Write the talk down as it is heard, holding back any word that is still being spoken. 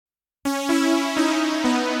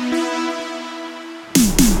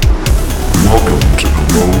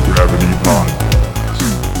Low Gravity Podcast.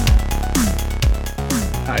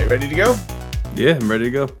 Are you ready to go? Yeah, I'm ready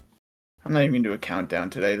to go. I'm not even going to do a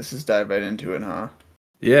countdown today. Let's just dive right into it, huh?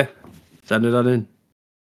 Yeah, send it on in.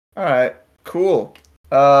 Alright, cool.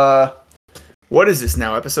 What is this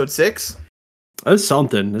now? Episode 6? That's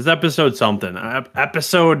something. This episode something.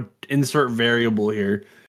 Episode insert variable here.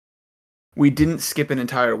 We didn't skip an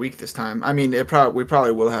entire week this time. I mean, we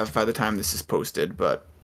probably will have by the time this is posted, but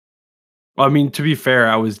I mean, to be fair,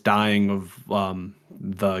 I was dying of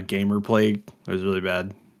the gamer plague. It was really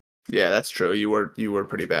bad. yeah, that's true. You were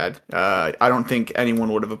pretty bad. I don't think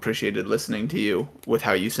anyone would have appreciated listening to you with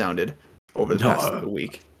how you sounded over the past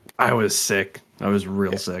week. I was sick. I was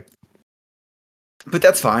real sick. But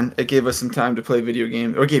that's fine. It gave us some time to play video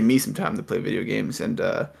games, or gave me some time to play video games, and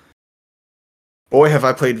boy, have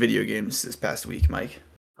I played video games this past week, Mike.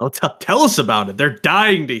 Oh, tell us about it. They're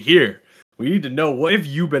dying to hear. We need to know, what have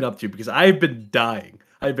you been up to? Because I've been dying.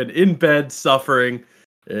 I've been in bed suffering,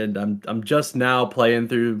 and I'm just now playing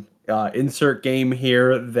through insert game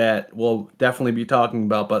here that we'll definitely be talking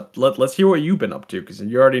about. But let's hear what you've been up to, because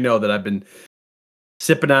you already know that I've been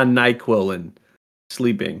sipping on NyQuil and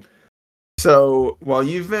sleeping. So while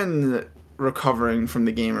you've been recovering from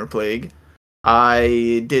the gamer plague,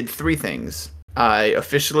 I did 3 things. I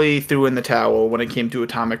officially threw in the towel when it came to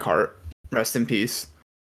Atomic Heart. Rest in peace.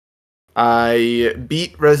 I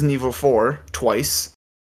beat Resident Evil 4 twice,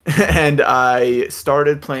 and I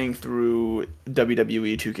started playing through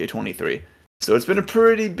WWE 2K23. So it's been a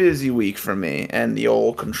pretty busy week for me and the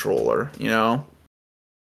old controller, you know?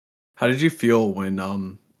 How did you feel when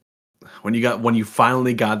you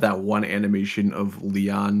finally got that one animation of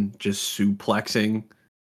Leon just suplexing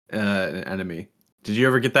an enemy? Did you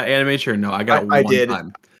ever get that animation or no? I got I one did.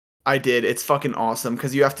 time. I did. It's fucking awesome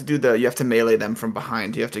because you have to melee them from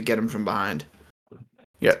behind. You have to get them from behind.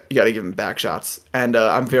 Yeah, you got to give them back shots. And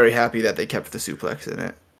I'm very happy that they kept the suplex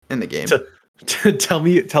in the game.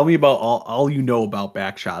 Tell me about all you know about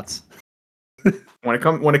back shots. When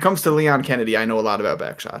it comes to Leon Kennedy, I know a lot about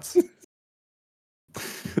back shots.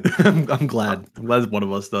 I'm glad. I'm glad one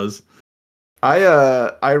of us does.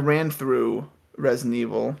 I ran through Resident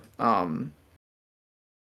Evil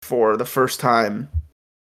for the first time,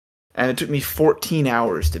 and it took me 14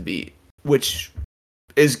 hours to beat, which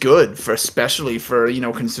is good especially for, you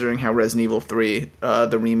know, considering how Resident Evil 3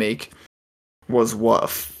 the remake was what, a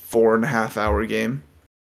 4.5 hour game,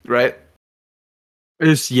 right?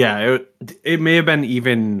 It may have been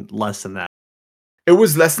even less than that. It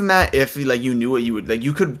was less than that if like you knew what you would like.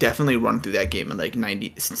 You could definitely run through that game in like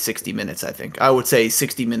 60 minutes. I think I would say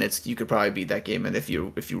 60 minutes. You could probably beat that game, and if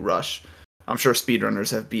you rush, I'm sure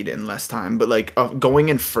speedrunners have beat it in less time. But like going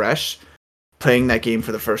in fresh, playing that game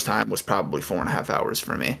for the first time was probably 4.5 hours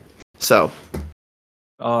for me. So,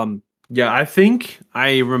 yeah, I think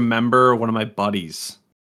I remember one of my buddies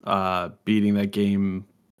beating that game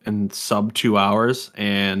in sub 2 hours,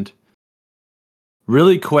 and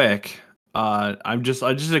really quick. I just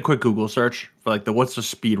did a quick Google search for like what's the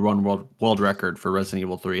speed run world record for Resident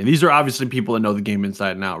Evil 3, and these are obviously people that know the game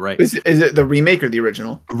inside and out, right? Is it the remake or the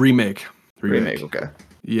original? Remake. Okay.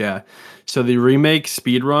 Yeah. So the remake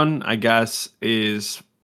speed run, I guess, is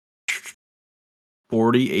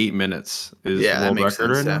 48 minutes. Is world record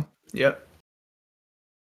right now? Yep.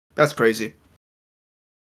 That's crazy.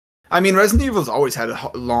 I mean, Resident Evil's always had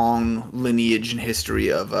a long lineage and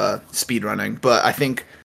history of speedrunning, but I think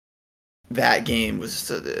that game was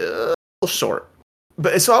a little short.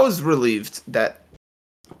 But so I was relieved that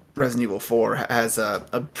Resident Evil 4 has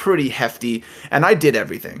a pretty hefty, and I did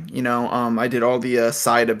everything, you know. I did all the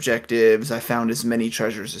side objectives. I found as many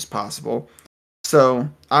treasures as possible. So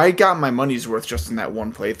I got my money's worth just in that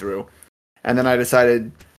one playthrough. And then I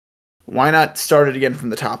decided, why not start it again from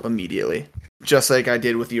the top immediately? Just like I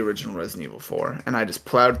did with the original Resident Evil 4. And I just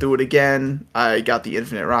plowed through it again. I got the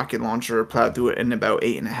Infinite Rocket Launcher, plowed through it in about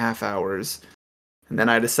 8.5 hours. And then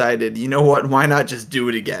I decided, you know what, why not just do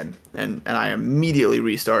it again? And I immediately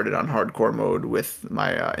restarted on hardcore mode with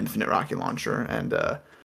my Infinite Rocket Launcher. And I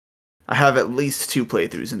have at least 2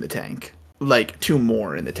 playthroughs in the tank. Like, 2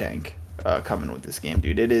 more in the tank coming with this game,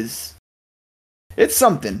 dude. It's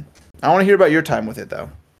something. I want to hear about your time with it,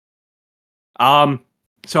 though.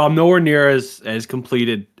 So I'm nowhere near as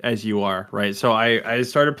completed as you are, right? So I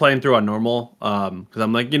started playing through on normal, because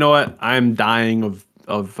I'm like, you know what? I'm dying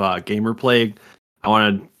of gamer plague. I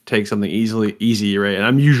want to take something easy, right? And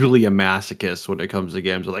I'm usually a masochist when it comes to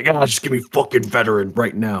games. I'm like, just give me fucking veteran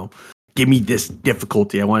right now. Give me this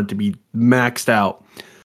difficulty. I want it to be maxed out.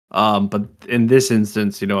 But in this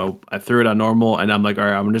instance, I threw it on normal, and I'm like, all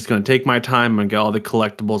right, I'm just gonna take my time and get all the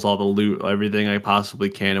collectibles, all the loot, everything I possibly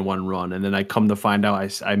can in one run. And then I come to find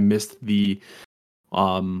out I missed the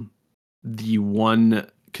one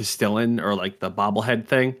Castellan, or like the bobblehead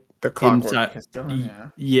thing. The clockwork Inside, Castellan, yeah.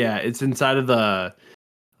 yeah, it's inside of the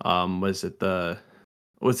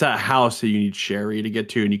what's that house that you need Sherry to get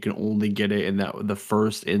to, and you can only get it in the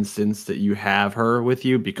first instance that you have her with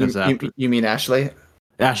you, because You mean Ashley?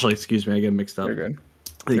 Ashley, excuse me, I get mixed up. You're good.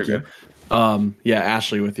 Thank You're you. good. Yeah,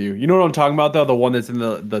 Ashley with you. You know what I'm talking about though? The one that's in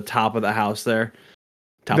the top of the house there.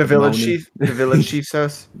 Top The of village mountain. chief, the village chief's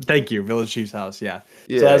house. Thank you, Village Chief's house. Yeah.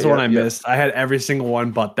 Yeah, So that's the one yeah, I yeah. missed. I had every single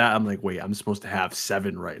one but that. I'm like, wait, I'm supposed to have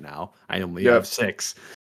 7 right now. I only Yep. have 6.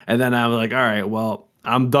 And then I was like, all right, well,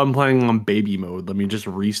 I'm done playing on baby mode. Let me just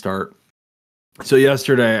restart. So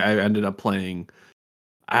yesterday I ended up playing.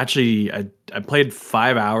 Actually, I played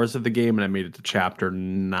 5 hours of the game and I made it to chapter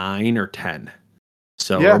 9 or 10.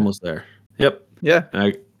 So Yeah. we're almost there. Yep. Yeah,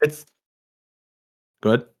 it's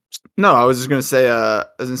Good. no. I was just gonna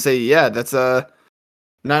say. Yeah. That's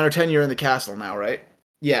 9 or 10. You're in the castle now, right?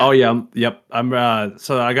 Yeah. Oh yeah. Yep. I'm.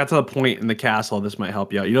 So I got to the point in the castle. This might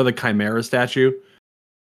help you out. You know the Chimera statue.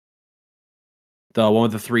 The one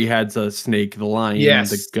with the 3 heads, the snake, the lion,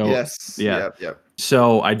 the goat. Yes. Yeah. Yep.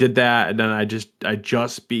 So I did that, and then I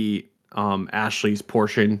just beat Ashley's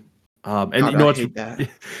portion. And God, you know I what's hate that.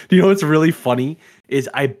 you know what's really funny is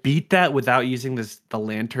I beat that without using the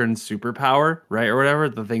lantern superpower, right, or whatever,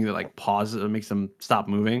 the thing that like pauses and makes them stop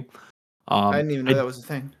moving. I didn't even know that was a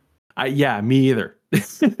thing. Yeah, me either.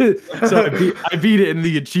 So I beat it, and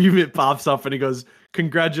the achievement pops up, and it goes,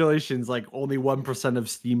 "Congratulations! Like only 1% of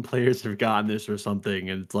Steam players have gotten this, or something."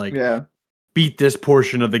 And it's like, Yeah. beat this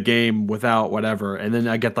portion of the game without whatever, and then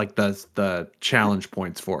I get like the challenge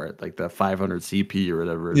points for it, like the 500 CP or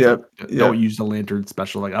whatever. It's Yep, like, yep. don't use the lantern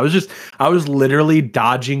special. Like I was literally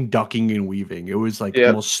dodging, ducking, and weaving. It was like the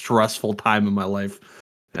Yep. most stressful time of my life.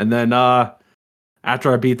 And then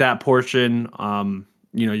after I beat that portion,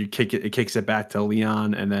 it kicks it back to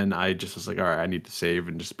Leon, and then I just was like, all right, I need to save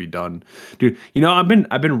and just be done. Dude, I've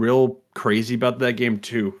been real crazy about that game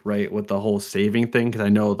too, right? With the whole saving thing, because I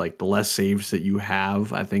know like the less saves that you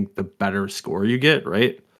have, I think the better score you get,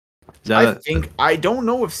 right? I don't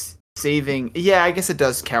know if saving. Yeah, I guess it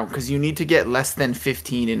does count because you need to get less than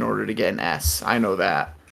 15 in order to get an S. I know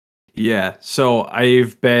that. Yeah. So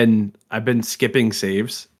I've been skipping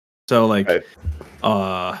saves. So like,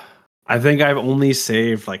 Right. I think I've only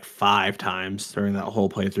saved like 5 times during that whole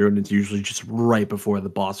playthrough, and it's usually just right before the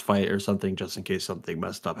boss fight or something, just in case something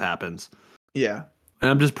messed up happens. Yeah.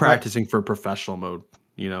 And I'm just practicing for professional mode,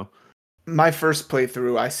 My first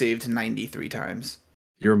playthrough, I saved 93 times.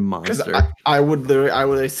 You're a Because monster. I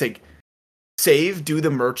would say save, do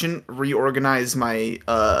the merchant, reorganize my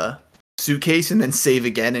suitcase, and then save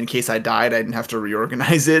again in case I died. I didn't have to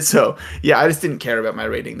reorganize it. So yeah, I just didn't care about my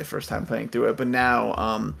rating the first time playing through it. But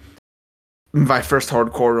now, my first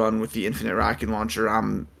hardcore run with the infinite rocket launcher,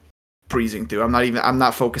 I'm breezing through. I'm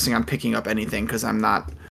not focusing on picking up anything because I'm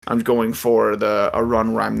going for a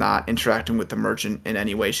run where I'm not interacting with the merchant in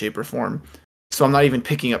any way, shape, or form. So I'm not even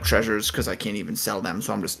picking up treasures because I can't even sell them.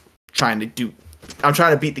 So I'm just trying to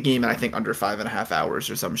beat the game in I think under 5.5 hours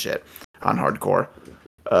or some shit on hardcore.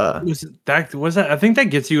 Was that? I think that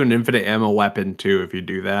gets you an infinite ammo weapon too if you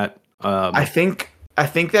do that. I think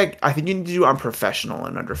you need to do on professional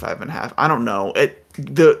in under 5.5. I don't know.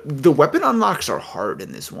 The weapon unlocks are hard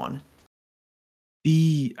in this one.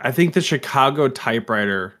 I think the Chicago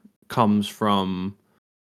typewriter comes from,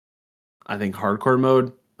 I think, hardcore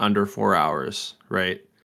mode under 4 hours, right?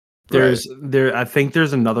 I think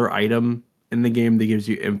there's another item in the game that gives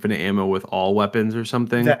you infinite ammo with all weapons or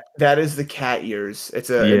something. That is the cat ears. It's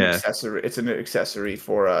an accessory. It's an accessory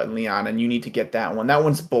for Leon, and you need to get that one. That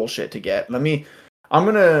one's bullshit to get. I'm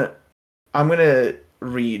gonna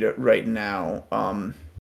read right now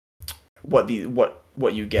what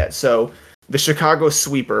you get. So the Chicago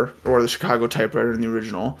Sweeper, or the Chicago Typewriter in the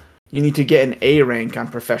original, you need to get an A rank on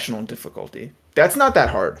professional difficulty. That's not that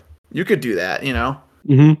hard. You could do that,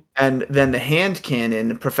 Mm-hmm. And then the hand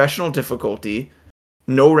cannon, professional difficulty,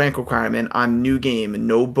 no rank requirement on new game,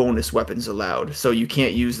 no bonus weapons allowed. So you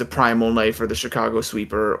can't use the primal knife or the Chicago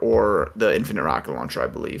Sweeper or the infinite rocket launcher, I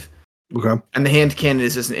believe. Okay. And the hand cannon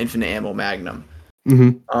is just an infinite ammo magnum.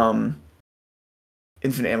 Mm-hmm.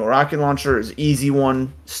 Infinite ammo rocket launcher is easy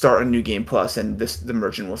one. Start a new game plus, and the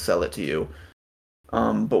merchant will sell it to you.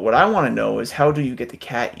 But what I want to know is, how do you get the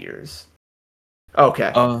cat ears?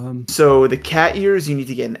 Okay. So the cat ears, you need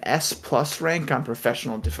to get an S plus rank on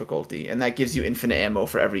professional difficulty, and that gives you infinite ammo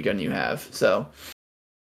for every gun you have. So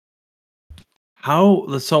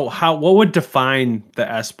What would define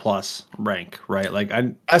the S plus rank, right? Like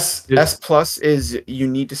S plus is you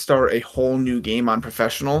need to start a whole new game on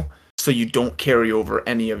professional, so you don't carry over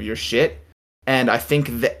any of your shit. And I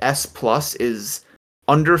think the S plus is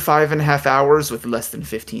under 5.5 hours with less than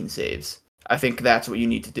 15 saves. I think that's what you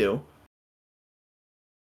need to do.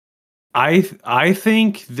 I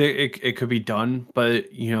think that it could be done, but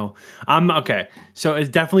I'm okay. So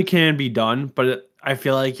it definitely can be done, but I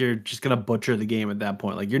feel like you're just gonna butcher the game at that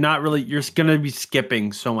point. Like you're just gonna be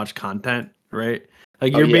skipping so much content, right?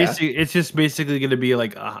 Like it's just basically gonna be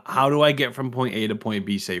like, how do I get from point A to point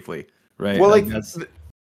B safely, right? Well, that's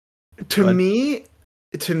to me,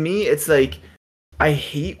 it's like I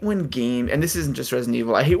hate when and this isn't just Resident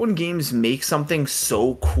Evil. I hate when games make something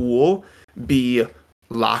so cool be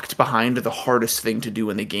locked behind the hardest thing to do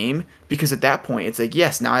in the game, because at that point it's like,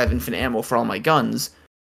 yes, now I have infinite ammo for all my guns,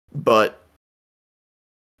 but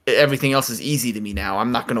everything else is easy to me now.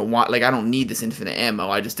 I'm not gonna I don't need this infinite ammo.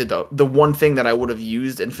 I just did the one thing that I would have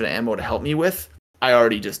used infinite ammo to help me with. I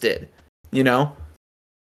already just did.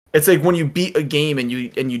 It's like when you beat a game and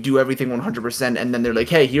you do everything 100%, and then they're like,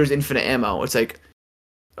 hey, here's infinite ammo. It's like,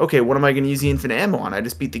 okay, what am I gonna use the infinite ammo on? I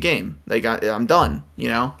just beat the game. Like I'm done.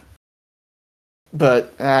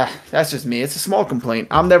 But that's just me. It's a small complaint.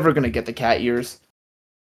 I'm never gonna get the cat ears.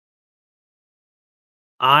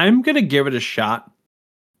 I'm gonna give it a shot.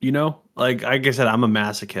 Like I said, I'm a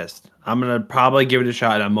masochist. I'm gonna probably give it a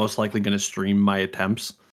shot. And I'm most likely gonna stream my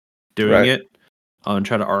attempts doing it and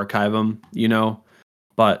try to archive them.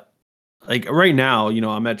 But like right now,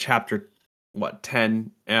 I'm at chapter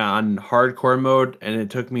 10 on hardcore mode, and it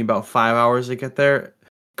took me about 5 hours to get there.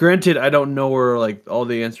 Granted, I don't know where like all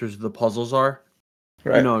the answers to the puzzles are.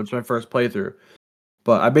 Right. It's my first playthrough,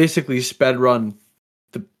 but I basically sped run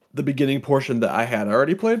the beginning portion that I had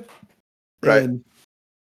already played. Right. And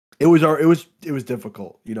it was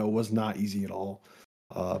difficult. It was not easy at all.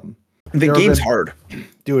 The game's hard,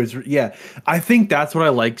 dude. I think that's what I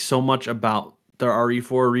like so much about the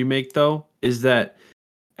RE4 remake, though, is that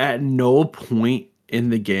at no point in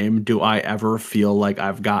the game do I ever feel like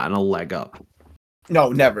I've gotten a leg up. No,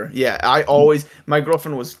 never. Yeah, my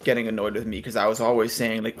girlfriend was getting annoyed with me because I was always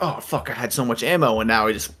saying like, oh fuck, I had so much ammo, and now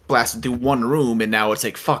I just blasted through one room, and now it's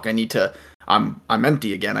like, fuck, I'm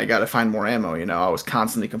empty again. I gotta find more ammo. I was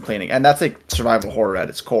constantly complaining, and that's like survival horror at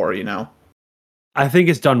its core. I think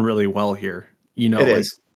it's done really well here. It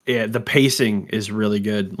is. Yeah, the pacing is really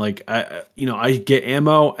good. Like I get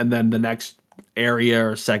ammo, and then the next area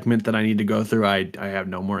or segment that I need to go through, I have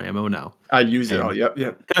no more ammo now. I use it all.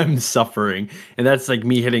 Yep. I'm suffering, and that's like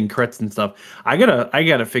me hitting crits and stuff. I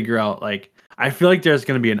gotta figure out, like, I feel like there's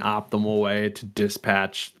gonna be an optimal way to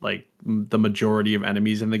dispatch like the majority of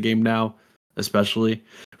enemies in the game now, especially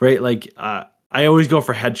right. Like I always go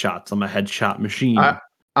for headshots. I'm a headshot machine.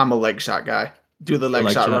 I'm a leg shot guy. Do the leg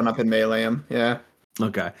shot, run up and melee him. Yeah.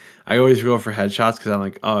 Okay. I always go for headshots because I'm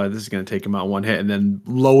like, oh, this is going to take him out one hit. And then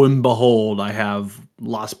lo and behold, I have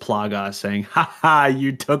Las Plagas saying, haha,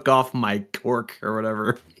 you took off my cork or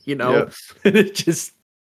whatever, Yep. It's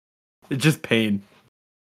just pain.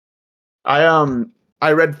 I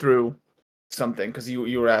read through something because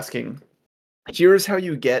you were asking, here's how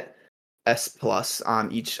you get S plus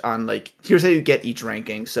here's how you get each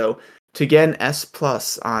ranking. So to get an S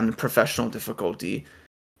plus on professional difficulty,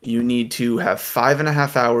 you need to have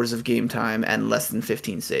 5.5 hours of game time and less than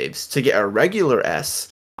 15 saves. To get a regular S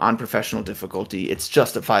on professional difficulty, it's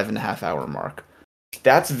just a 5.5 hour mark.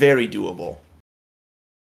 That's very doable.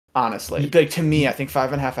 Honestly, like to me, I think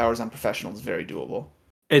 5.5 hours on professional is very doable.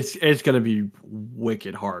 It's gonna be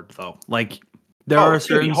wicked hard though. Like there are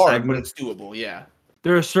certain segments, but it's doable. Yeah,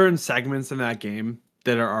 there are certain segments in that game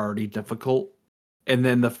that are already difficult. And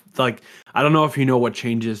then I don't know if you know what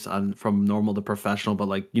changes from normal to professional, but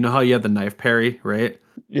like, how you have the knife parry, right?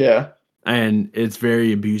 Yeah. And it's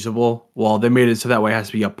very abusable. Well, they made it so that way it has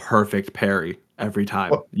to be a perfect parry every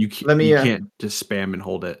time. Well, you can't just spam and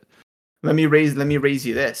hold it. Let me raise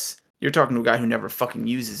you this. You're talking to a guy who never fucking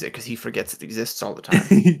uses it because he forgets it exists all the time.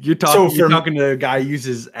 You're talking to a guy who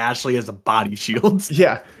uses Ashley as a body shield.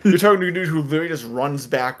 Yeah. You're talking to a dude who literally just runs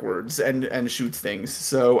backwards and shoots things.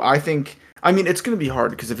 So I think, it's going to be hard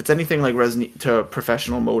because if it's anything like to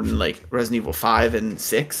professional mode in like Resident Evil 5 and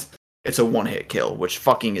 6, it's a one-hit kill, which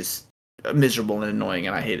fucking is miserable and annoying,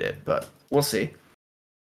 and I hate it. But we'll see.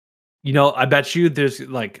 I bet you there's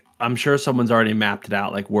like, I'm sure someone's already mapped it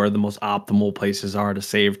out, like where the most optimal places are to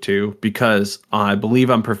save to, because I believe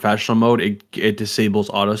on professional mode, it disables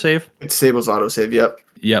autosave. It disables autosave, yep.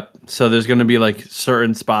 Yep. So there's going to be like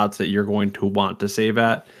certain spots that you're going to want to save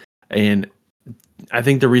at. And I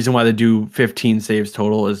think the reason why they do 15 saves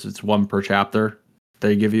total is it's one per chapter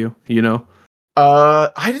they give you, you know?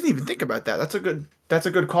 I didn't even think about that. That's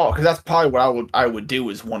a good call because that's probably what I would do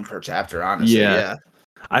is one per chapter. Honestly, yeah.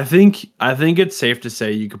 I think it's safe to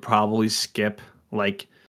say you could probably skip like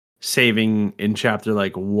saving in chapter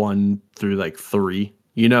like 1 through like 3,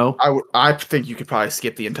 you know? I think you could probably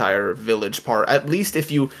skip the entire village part. At least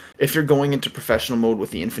if you're going into professional mode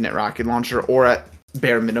with the infinite rocket launcher, or at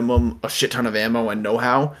bare minimum a shit ton of ammo and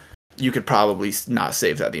know-how, you could probably not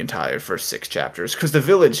save that the entire first 6 chapters because the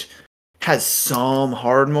village has some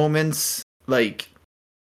hard moments. Like,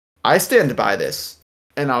 I stand by this,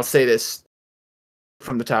 and I'll say this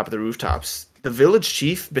from the top of the rooftops. The village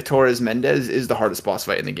chief, Bitores Mendez, is the hardest boss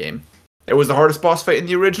fight in the game. It was the hardest boss fight in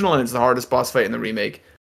the original, and it's the hardest boss fight in the remake.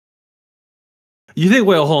 You think?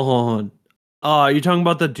 Wait, hold on. You're talking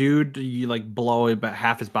about the dude you like blow about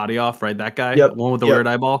half his body off, right? That guy, Yep. the one with the weird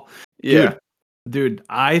eyeball. Yeah. Dude,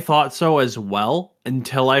 I thought so as well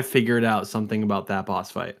until I figured out something about that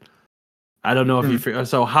boss fight. I don't know if you.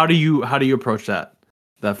 So how do you approach that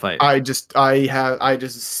fight? I just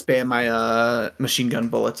spam my machine gun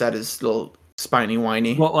bullets at his little spiny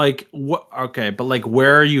whiny. Well, like what? Okay, but like,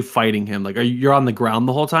 where are you fighting him? Like, you're on the ground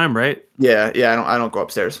the whole time, right? Yeah. I don't go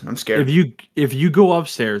upstairs. I'm scared. If you go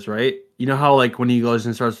upstairs, right? You know how like when he goes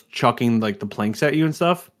and starts chucking like the planks at you and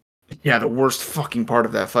stuff. Yeah, the worst fucking part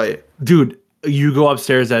of that fight, dude. You go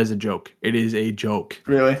upstairs. That is a joke. It is a joke.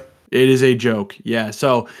 Really? It is a joke. Yeah.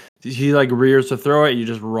 So he like rears to throw it. You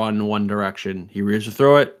just run one direction. He rears to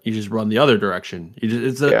throw it. You just run the other direction.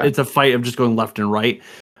 It's a fight of just going left and right.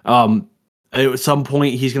 At some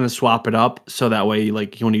point he's gonna swap it up so that way,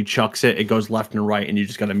 like when he chucks it, it goes left and right, and you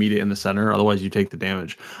just gotta meet it in the center. Otherwise, you take the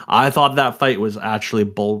damage. I thought that fight was actually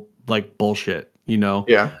bullshit. You know?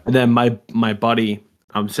 Yeah. And then my buddy,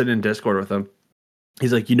 I'm sitting in Discord with him.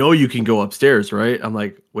 He's like, you can go upstairs, right? I'm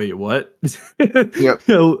like, wait, what? Yep.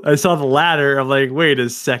 I saw the ladder. I'm like, wait a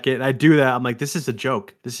second. I do that. I'm like, this is a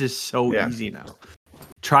joke. This is so easy now.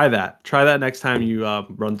 Try that. Try that next time you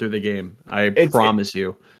run through the game. I promise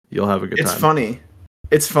you'll have a good time.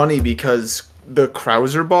 It's funny because the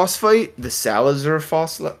Krauser boss fight, the Salazar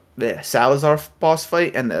boss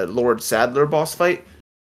fight, and the Lord Sadler boss fight,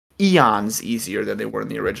 eons easier than they were in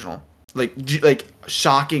the original. Like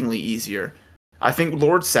shockingly easier. I think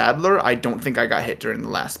Lord Sadler, I don't think I got hit during the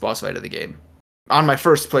last boss fight of the game on my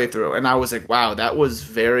first playthrough. And I was like, wow, that was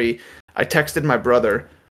I texted my brother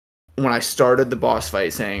when I started the boss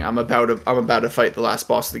fight saying, I'm about to fight the last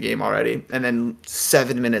boss of the game already. And then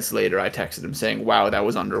 7 minutes later, I texted him saying, wow, that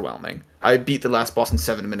was underwhelming. I beat the last boss in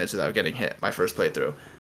 7 minutes without getting hit my first playthrough.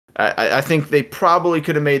 I think they probably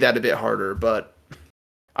could have made that a bit harder, but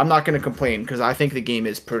I'm not going to complain because I think the game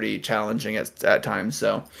is pretty challenging at times.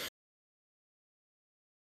 So.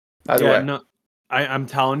 No, I'm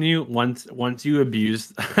telling you, once you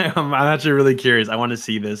abuse, I'm actually really curious. I want to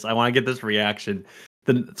see this. I want to get this reaction.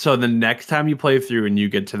 So the next time you play through and you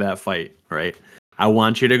get to that fight, right? I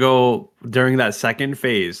want you to go during that second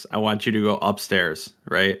phase. I want you to go upstairs,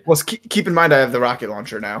 right? Well, keep in mind I have the rocket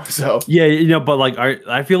launcher now, so yeah, but like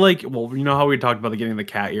I feel like, well, you know how we talked about getting the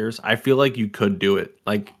cat ears. I feel like you could do it.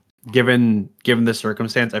 Like given the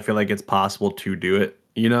circumstance, I feel like it's possible to do it.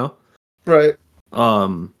 You know, right?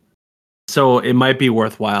 So it might be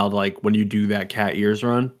worthwhile, like when you do that cat ears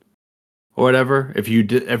run, or whatever. If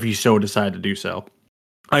you so decide to do so,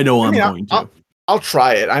 I'm going to. I'll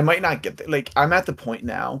try it. I might not get I'm at the point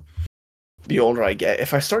now. The older I get,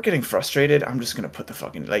 if I start getting frustrated, I'm just gonna put the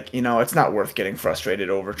fucking it's not worth getting frustrated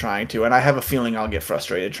over trying to. And I have a feeling I'll get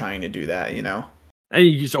frustrated trying to do that. And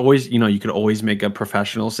you just always, you could always make a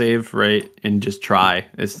professional save, right? And just try.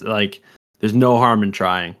 It's like there's no harm in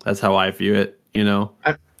trying. That's how I view it.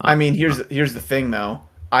 I mean, here's the thing though.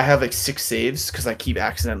 I have 6 saves because I keep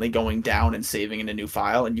accidentally going down and saving in a new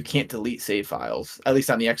file, and you can't delete save files. At least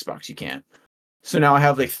on the Xbox, you can't. So now I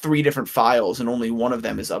have 3 different files, and only one of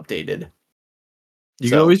them is updated. You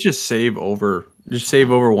can always just save over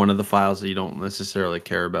one of the files that you don't necessarily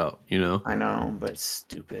care about. I know, but it's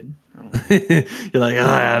stupid. You're like,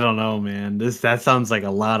 I don't know, man. That sounds like a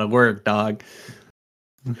lot of work, dog.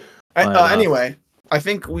 Anyway, I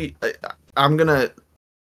think we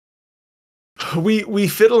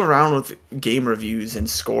fiddle around with game reviews and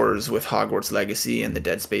scores with Hogwarts Legacy and the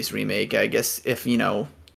Dead Space remake. I guess if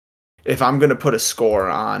I'm gonna put a score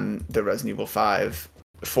on the Resident Evil 4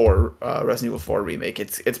 remake,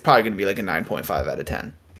 it's probably gonna be like a 9.5 out of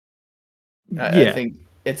 10. I think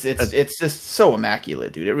it's just so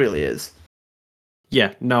immaculate, dude. It really is.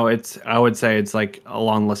 Yeah, no, I would say it's like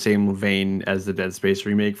along the same vein as the Dead Space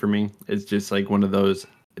remake for me. It's just like one of those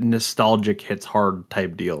nostalgic hits hard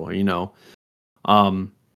type deal,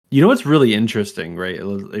 You know what's really interesting, right?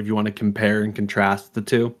 If you want to compare and contrast the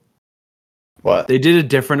two, What? they did a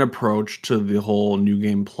different approach to the whole New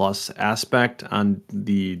Game Plus aspect on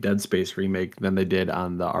the Dead Space remake than they did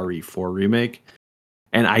on the RE4 remake.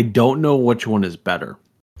 And I don't know which one is better.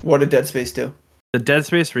 What did Dead Space do? The Dead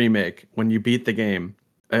Space remake, when you beat the game,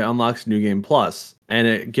 it unlocks New Game Plus, and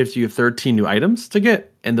it gives you 13 new items to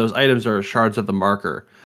get, and those items are shards of the marker.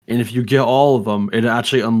 And if you get all of them, it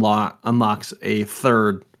actually unlocks a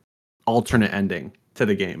third alternate ending to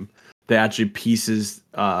the game that actually pieces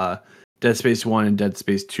Dead Space 1 and Dead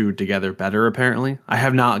Space 2 together better, apparently. I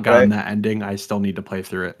have not gotten that ending. I still need to play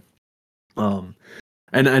through it.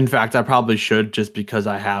 And in fact, I probably should, just because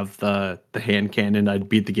I have the hand cannon. I'd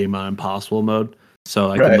beat the game on impossible mode,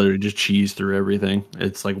 so I could literally just cheese through everything.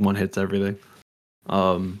 It's like one hits everything.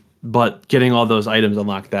 But getting all those items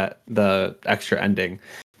unlock the extra ending.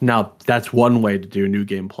 Now that's one way to do New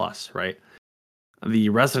Game Plus, right? The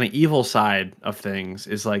Resident Evil side of things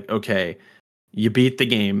is like, okay, you beat the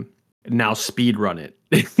game, now speed run it.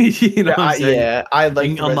 You know what I'm saying? Yeah, I like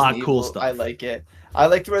You the can unlock Resident cool Evil. stuff. I like it. I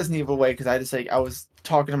like the Resident Evil way because I was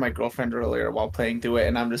talking to my girlfriend earlier while playing through it,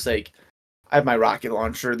 and I'm just like, I have my rocket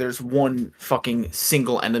launcher. There's one fucking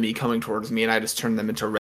single enemy coming towards me, and I just turn them into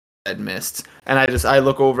red mist. And I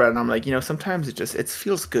look over it, and I'm like, sometimes it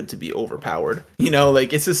feels good to be overpowered.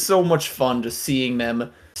 Like it's just so much fun just seeing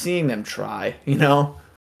them try.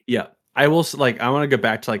 Yeah. I will I want to go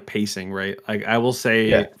back to pacing, right? Like I will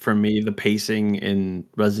say for me, the pacing in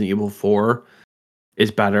Resident Evil 4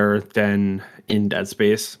 is better than in Dead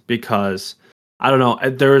Space because I don't know.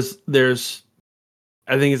 There's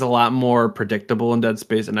I think it's a lot more predictable in Dead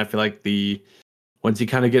Space, and I feel like once you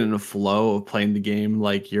kind of get in a flow of playing the game,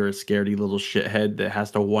 like you're a scaredy little shithead that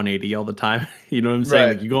has to 180 all the time. You know what I'm saying?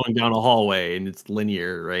 Right. Like you're going down a hallway and it's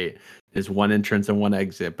linear, right? There's one entrance and one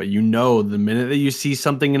exit, but the minute that you see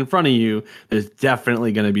something in front of you, there's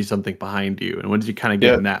definitely going to be something behind you. And once you kind of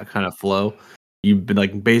get in that kind of flow, you've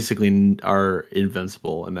been basically are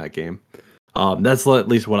invincible in that game. That's at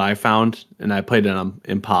least what I found, and I played it on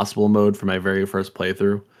impossible mode for my very first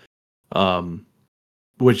playthrough.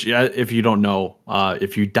 Which, if you don't know,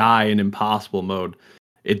 if you die in impossible mode,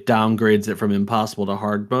 it downgrades it from impossible to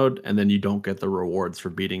hard mode, and then you don't get the rewards for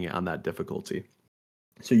beating it on that difficulty.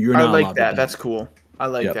 So you're not allowed to die. That's cool. I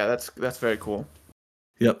like that. That's very cool.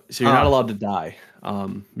 Yep. So you're not allowed to die.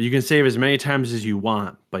 You can save as many times as you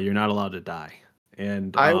want, but you're not allowed to die.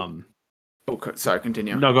 And sorry,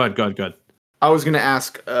 continue. No, go ahead. I was gonna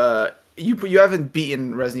ask. You haven't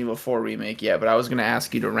beaten Resident Evil 4 remake yet, but I was gonna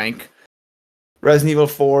ask you to rank Resident Evil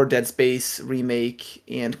 4, Dead Space remake,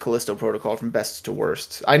 and Callisto Protocol from best to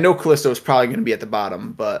worst. I know Callisto is probably gonna be at the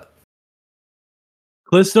bottom, but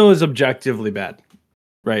Callisto is objectively bad.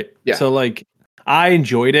 Right. Yeah. So I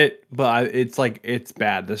enjoyed it, but it's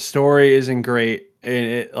bad. The story isn't great.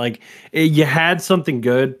 And you had something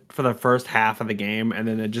good for the first half of the game, and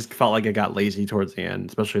then it just felt like it got lazy towards the end,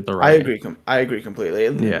 especially at the right. I agree completely.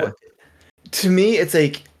 Yeah. To me, it's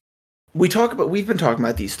like we've been talking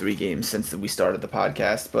about these 3 games since we started the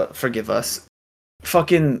podcast, but forgive us.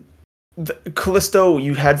 Fucking Callisto,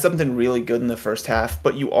 you had something really good in the first half,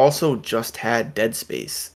 but you also just had Dead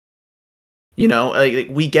Space.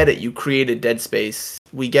 We get it. You created Dead Space.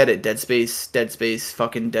 We get it. Dead Space,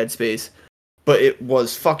 fucking Dead Space. But it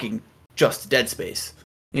was fucking just Dead Space.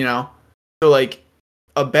 So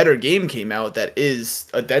a better game came out that is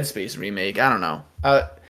a Dead Space remake. I don't know.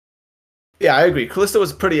 Yeah, I agree. Callisto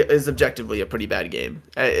is objectively a pretty bad game.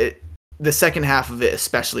 The second half of it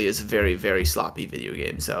especially is a very, very sloppy video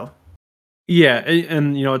game. So yeah,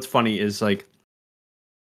 and what's funny is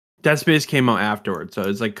Dead Space came out afterwards, so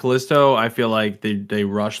it's Callisto. I feel like they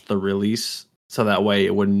rushed the release so that way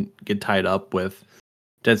it wouldn't get tied up with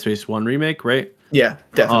Dead Space 1 remake, right? Yeah,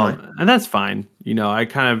 definitely. And that's fine. You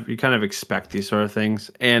kind of expect these sort of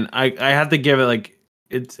things, and I have to give it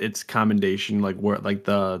it's commendation,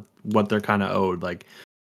 what they're kind of owed.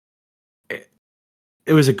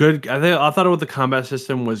 It was a good. I thought the combat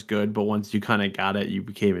system was good, but once you kind of got it, you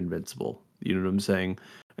became invincible. You know what I'm saying?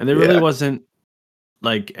 And there really wasn't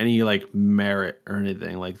any merit or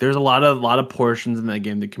anything. There's a lot of portions in that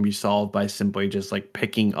game that can be solved by simply just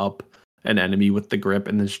picking up an enemy with the grip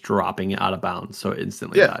and then just dropping it out of bounds so it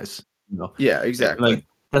instantly dies. Yeah, exactly.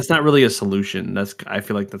 That's not really a solution. I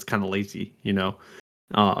feel like that's kind of lazy,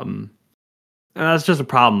 and that's just a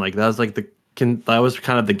problem. That was that was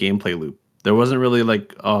kind of the gameplay loop. There wasn't really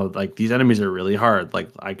these enemies are really hard.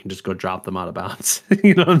 I can just go drop them out of bounds.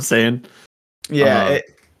 You know what I'm saying? Yeah.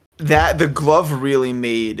 The glove really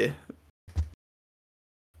made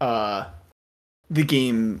the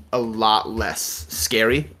game a lot less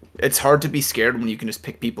scary. It's hard to be scared when you can just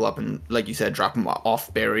pick people up and, like you said, drop them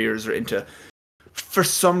off barriers or into, for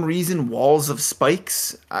some reason, walls of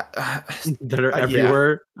spikes that are yeah,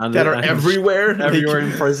 everywhere. that are everywhere. everywhere in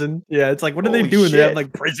Like, prison. Yeah, it's like, what are they Holy doing? They have shit.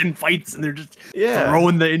 like prison fights and they're just yeah.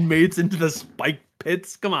 throwing the inmates into the spike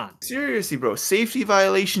pits. Come on. Seriously, bro. Safety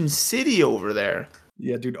violation city over there.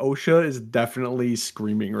 Yeah, dude, OSHA is definitely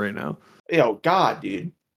screaming right now. Yo, God,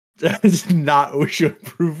 dude. It's not OSHA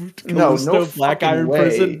approved. No Black fucking Iron way.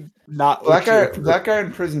 Prison, not OSHA approved. Black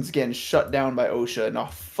Iron Prison's getting shut down by OSHA in a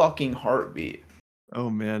fucking heartbeat. Oh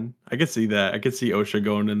man, I could see that. I could see OSHA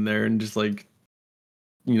going in there and just like,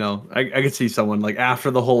 you know, I could see someone like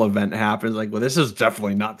after the whole event happens, like, well, this is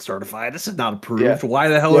definitely not certified. This is not approved. Yeah. Why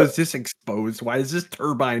the hell is this exposed? Why is this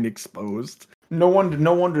turbine exposed? No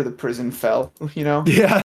wonder the prison fell. You know.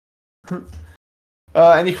 Yeah.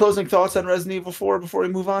 Any closing thoughts on Resident Evil 4 before we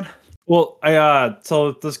move on? Well,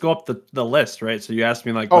 so let's go up the list, right? So you asked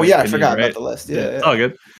me like, oh my yeah, opinion, I forgot right? about the list. Yeah, It's all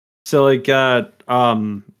good. So like,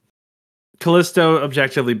 Callisto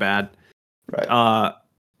objectively bad. Right.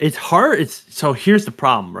 It's hard. So here's the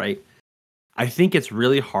problem, right? I think it's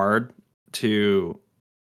really hard to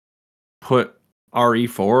put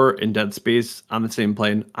RE4 and Dead Space on the same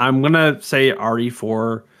plane. I'm gonna say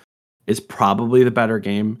RE4 is probably the better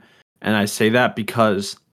game, and I say that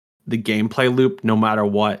because the gameplay loop, no matter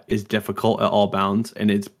what, is difficult at all bounds, and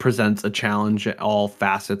it presents a challenge at all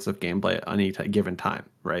facets of gameplay at any given time,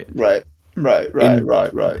 right? Right.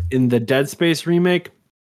 In the Dead Space remake,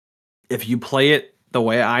 if you play it the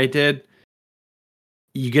way I did,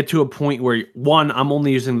 you get to a point where, one, I'm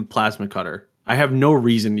only using the plasma cutter. I have no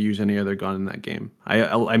reason to use any other gun in that game. I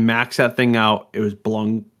maxed that thing out. It was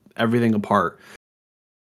blowing everything apart.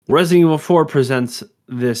 Resident Evil 4 presents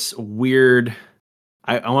this weird,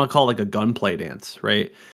 I want to call it like a gunplay dance,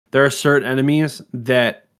 right? There are certain enemies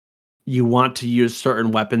that you want to use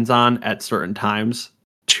certain weapons on at certain times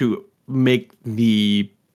to make the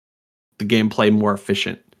gameplay more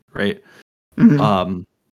efficient, right? Mhm.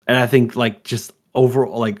 And I think like just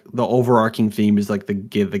overall, like the overarching theme is like the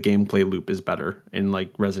gameplay loop is better in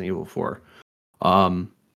like Resident Evil 4.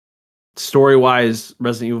 Story wise,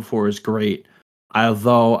 Resident Evil 4 is great,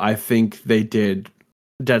 although I think they did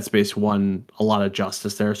Dead Space 1 a lot of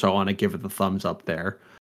justice there, so I want to give it the thumbs up there.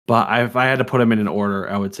 But if I had to put them in an order,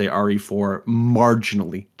 I would say RE4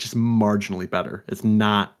 just marginally better. It's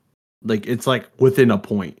not like, it's like within a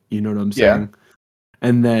point, you know what I'm saying? Yeah.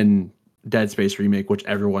 And then Dead Space Remake, which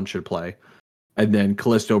everyone should play. And then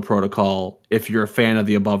Callisto Protocol, if you're a fan of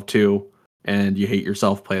the above two and you hate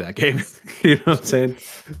yourself, play that game. You know what I'm saying?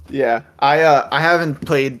 Yeah. I haven't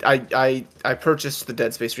played, I purchased the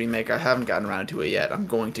Dead Space remake. I haven't gotten around to it yet. I'm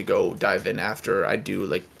going to go dive in after I do,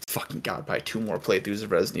 like, fucking God, probably 2 more playthroughs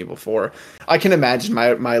of Resident Evil 4. I can imagine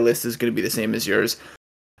my list is going to be the same as yours.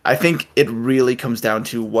 I think it really comes down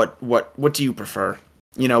to what do you prefer?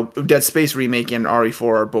 You know, Dead Space Remake and RE4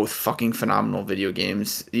 are both fucking phenomenal video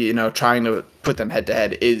games. You know, trying to put them head to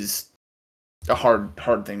head is a hard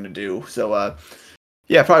thing to do. So,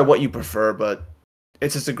 yeah, probably what you prefer, but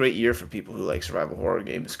it's just a great year for people who like survival horror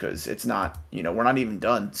games because it's not, you know, we're not even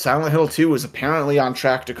done. Silent Hill 2 is apparently on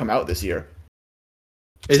track to come out this yeyear.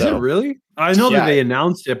 Is it really? I know that Yeah. they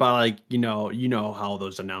announced it, but like, you know how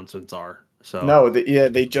those announcements are. So No,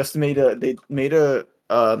 they just made a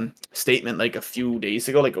statement like a few days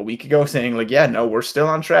ago, like a week ago, saying like, yeah, no, we're still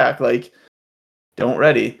on track. Like, don't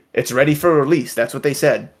ready. It's ready for release. That's what they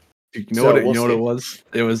said. You know So what? we'll You know what see. it was?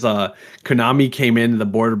 It was Konami came in. The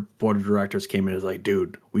board of directors came in. And was like,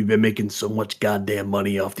 dude, we've been making so much goddamn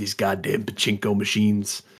money off these goddamn pachinko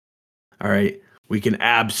machines. All right, we can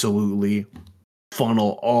absolutely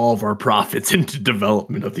funnel all of our profits into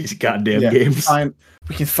development of these goddamn games.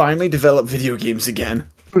 We can finally develop video games again.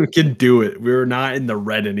 We can do it. We're not in the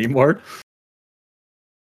red anymore.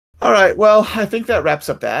 All right, well, I think that wraps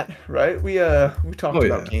up that, right? We talked Oh,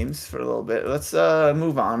 about yeah. games for a little bit. Let's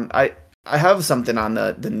move on. I have something on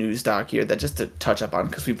the news doc here that just to touch up on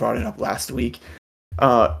because we brought it up last week.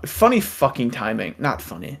 Funny fucking timing. Not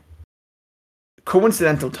funny.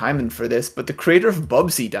 Coincidental timing for this, but the creator of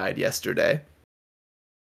Bubsy died yesterday.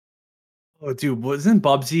 Oh, dude, wasn't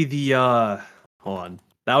Bubsy the hold on.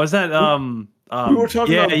 That was that We were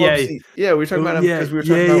talking about Bubsy. Yeah, we were talking about him because we were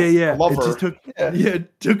talking about yeah. Lover. It just took Yeah.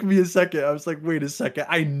 it took me a second. I was like, wait a second.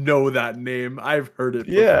 I know that name. I've heard it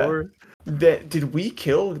Yeah. before. Did we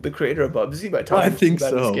kill the creator of Bubsy by talking I think about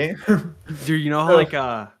so. this game? Dude, you know how So- like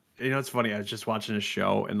you know it's funny, I was just watching a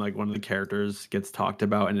show and like one of the characters gets talked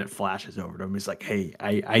about and it flashes over to him. He's like, hey,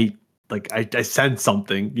 I sense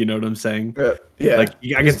something, you know what I'm saying? Yeah. Like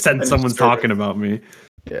I can sense And someone's disturbing. talking about me.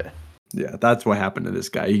 Yeah. Yeah, that's what happened to this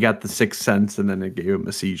guy. He got the sixth sense, and then it gave him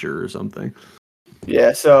a seizure or something.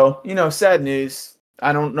 Yeah, so sad news.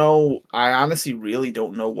 I don't know. I honestly really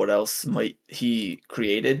don't know what else might he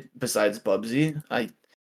created besides Bubsy.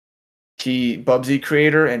 Bubsy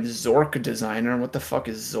creator and Zork designer. What the fuck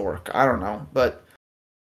is Zork? I don't know, but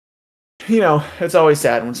it's always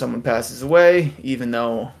sad when someone passes away, even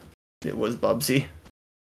though it was Bubsy.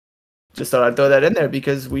 Just thought I'd throw that in there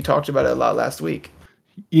because we talked about it a lot last week.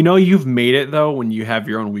 You've made it though when you have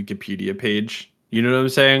your own Wikipedia page. You know what I'm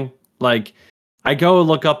saying? Like, I go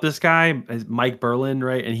look up this guy, Mike Berlin,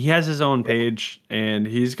 right? And he has his own page, and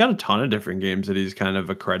he's got a ton of different games that he's kind of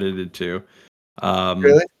accredited to.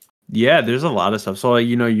 Really? Yeah, there's a lot of stuff. So,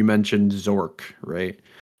 you mentioned Zork, right?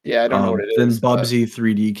 Yeah, I don't know what it then is. Bubsy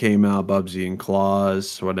 3D came out, Bubsy and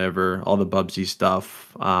Claws, whatever, all the Bubsy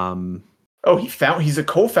stuff. He's a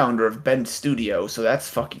co-founder of Bend Studio, so that's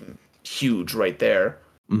fucking huge right there.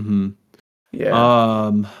 Mm-hmm.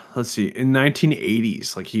 Yeah. Let's see. In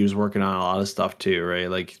 1980s, like he was working on a lot of stuff too, right?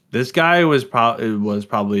 Like this guy was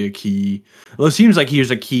probably a key. Well, it seems like he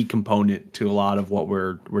was a key component to a lot of what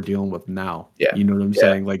we're dealing with now. Yeah. You know what I'm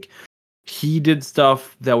saying? Like he did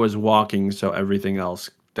stuff that was walking, so everything else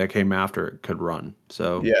that came after it could run.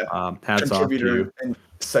 So yeah, hats off to you. And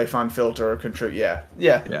Siphon Filter contribute. Yeah.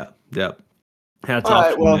 Yep. Hats All off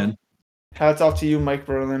right, to you, man. Hats off to you, Mike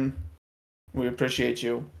Berlin. We appreciate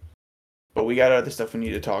you. But we got other stuff we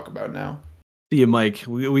need to talk about now. See you, Mike.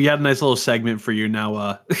 We got a nice little segment for you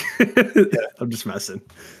now. I'm just messing.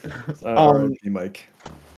 Mike.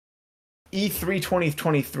 E3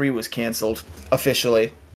 2023 was canceled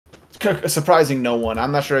officially. Surprising no one.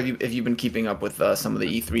 I'm not sure if you've been keeping up with some of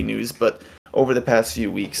the E3 news, but over the past few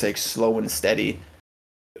weeks, like slow and steady,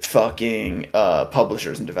 fucking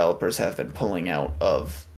publishers and developers have been pulling out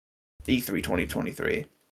of E3 2023.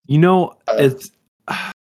 It's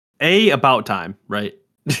about time, right?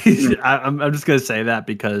 I'm just gonna say that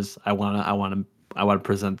because I want to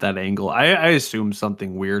present that angle. I assume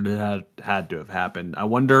something weird had to have happened. I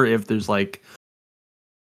wonder if there's like,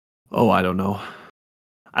 I don't know.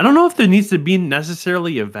 I don't know if there needs to be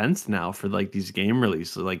necessarily events now for like these game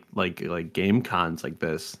releases, like game cons like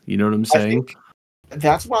this. You know what I'm saying?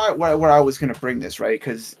 That's why I was gonna bring this, right?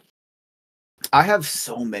 Because I have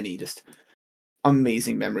so many just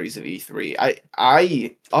amazing memories of E3.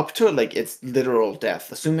 I up to like its literal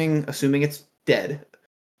death, assuming it's dead,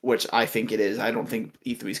 which I think it is. I don't think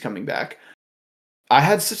E3 is coming back. I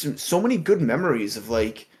had so many good memories of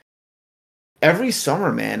like every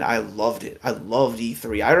summer, man. I loved it. I loved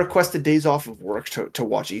E3. I requested days off of work to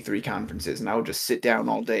watch E3 conferences, and I would just sit down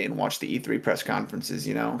all day and watch the E3 press conferences,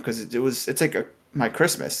 because it's like my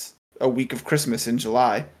Christmas, a week of Christmas in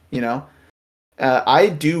July, I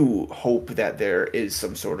do hope that there is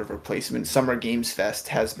some sort of replacement. Summer Games Fest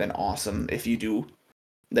has been awesome. If you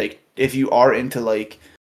are into like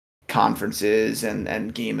conferences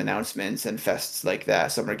and game announcements and fests like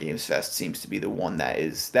that, Summer Games Fest seems to be the one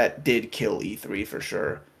that did kill E3 for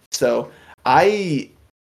sure. So I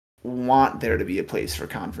want there to be a place for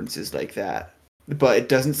conferences like that, but it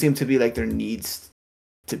doesn't seem to be like there needs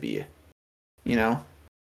to be,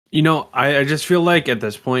 I just feel like at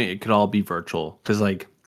this point it could all be virtual because, like,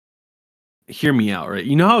 hear me out, right?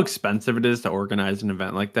 You know how expensive it is to organize an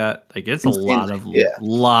event like that? Like, it's a lot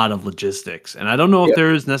of logistics, and I don't know if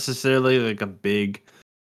there is necessarily like a big.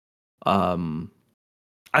 I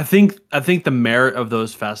think the merit of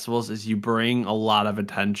those festivals is you bring a lot of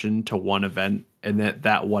attention to one event, and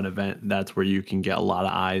that one event, that's where you can get a lot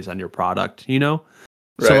of eyes on your product. Right.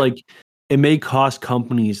 So like. It may cost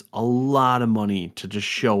companies a lot of money to just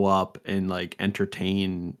show up and like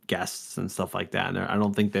entertain guests and stuff like that. And I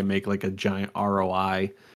don't think they make like a giant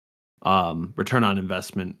ROI, return on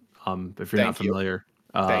investment. If you're not familiar,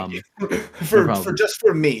 thank you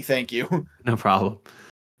for me. Thank you. No problem.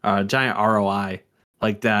 Giant ROI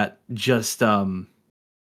like that, just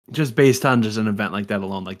based on just an event like that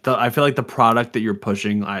alone. Like I feel like the product that you're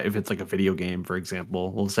pushing, if it's like a video game, for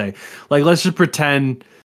example, we'll say like let's just pretend.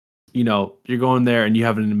 You're going there and you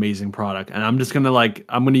have an amazing product, and I'm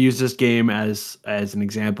gonna use this game as an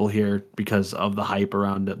example here because of the hype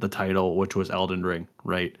around the title, which was Elden Ring,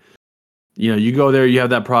 right? You go there, you have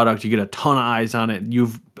that product, you get a ton of eyes on it.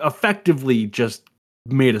 You've effectively just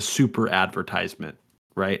made a super advertisement,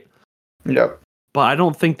 right? Yep. But I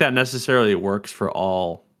don't think that necessarily works for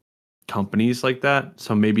all companies like that.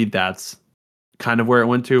 So maybe that's kind of where it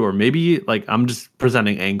went to, or maybe like I'm just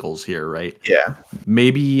presenting angles here, right? Yeah.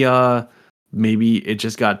 Maybe it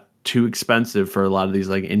just got too expensive for a lot of these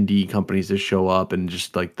like indie companies to show up, and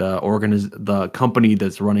just like the company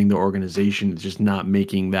that's running the organization is just not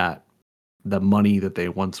making that the money that they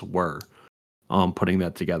once were putting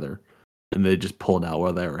that together, and they just pulled out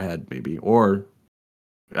while they were ahead, maybe. Or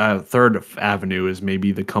third avenue is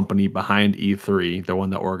maybe the company behind E3, the one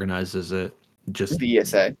that organizes it, just The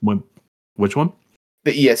ESA. Which one?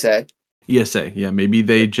 The ESA. ESA. Yeah, maybe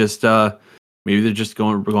they just maybe they're just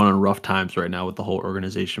going on rough times right now with the whole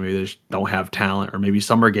organization. Maybe they just don't have talent, or maybe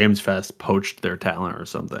Summer Games Fest poached their talent or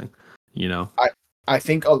something. You know. I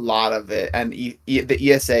think a lot of it, and the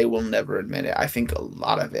ESA will never admit it. I think a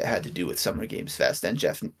lot of it had to do with Summer Games Fest and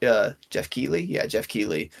Jeff Keighley, Jeff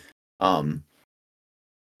Keighley,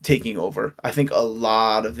 taking over. I think a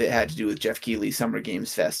lot of it had to do with Jeff Keighley Summer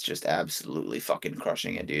Games Fest just absolutely fucking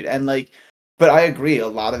crushing it, dude. And like, but I agree, a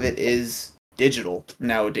lot of it is digital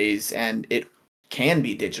nowadays, and it can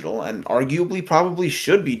be digital, and arguably probably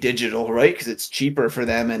should be digital, right? Because it's cheaper for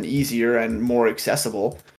them and easier and more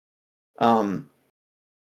accessible.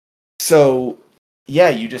 So, yeah,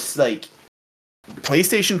 you just like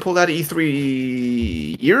PlayStation pulled out of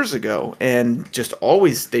E3 years ago, and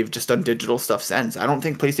they've just done digital stuff since. I don't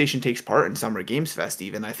think PlayStation takes part in Summer Games Fest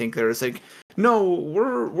even. I think there's like, no,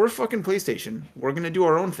 we're fucking PlayStation. We're gonna do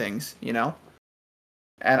our own things, you know.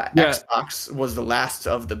 And Yeah. Xbox was the last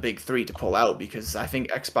of the big three to pull out because I think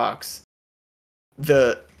Xbox,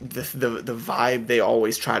 the vibe they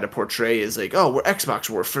always try to portray is like, oh, we're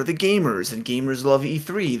Xbox, we're for the gamers, and gamers love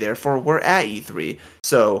E3, therefore we're at E3.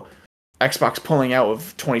 So Xbox pulling out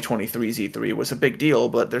of 2023's E3 was a big deal,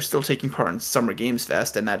 but they're still taking part in Summer Games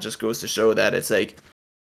Fest, and that just goes to show that it's like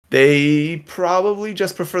they probably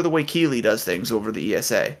just prefer the way Keighley does things over the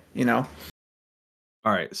ESA, you know?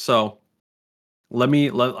 All right, so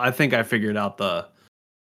I think I figured out the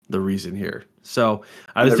reason here. So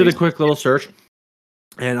I just did a quick little search,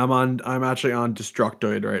 and I'm actually on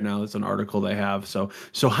Destructoid right now. It's an article they have. So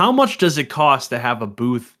how much does it cost to have a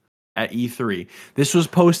booth at E3? This was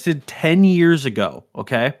posted 10 years ago,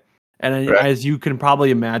 okay? And Right. as you can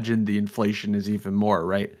probably imagine, the inflation is even more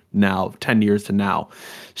right now, 10 years to now.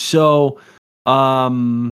 So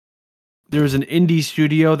there was an indie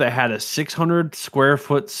studio that had a 600 square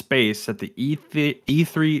foot space at the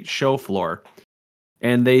E3 show floor,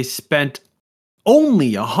 and they spent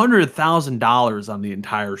only $100,000 on the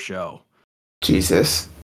entire show. Jesus.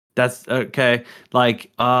 That's okay.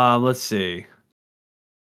 Like, let's see.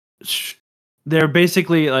 They're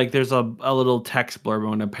basically like, there's a little text blurb I'm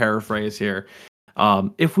going to paraphrase here.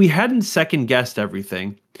 If we hadn't second guessed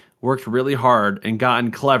everything, worked really hard, and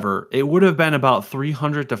gotten clever, it would have been about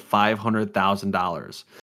 $300,000 to $500,000.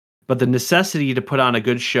 But the necessity to put on a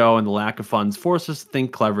good show and the lack of funds forced us to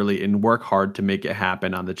think cleverly and work hard to make it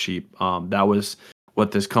happen on the cheap. That was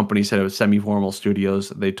what this company said. It was Semi-Formal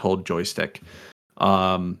Studios. They told Joystick.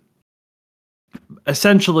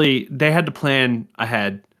 Essentially, they had to plan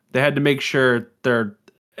ahead. They had to make sure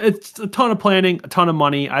it's a ton of planning, a ton of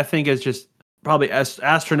money. I think it's just probably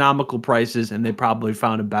astronomical prices, and they probably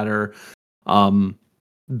found a better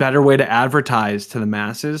way to advertise to the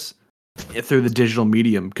masses through the digital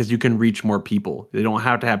medium, because you can reach more people. They don't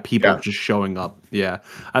have to have people just showing up. Yeah,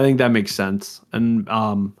 I think that makes sense. And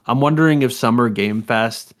I'm wondering if Summer Game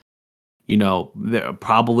Fest,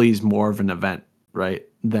 probably is more of an event, right,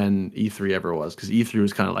 than E3 ever was, because E3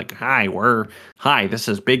 was kind of like, hi, this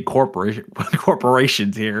is big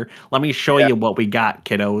corporations here. Let me show you what we got,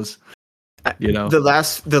 kiddos. The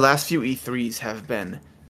last few E3s have been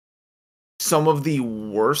some of the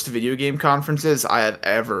worst video game conferences I have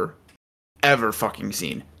ever fucking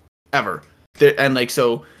seen, ever. And like,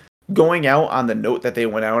 so going out on the note that they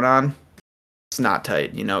went out on, it's not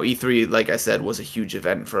tight. E3, like I said, was a huge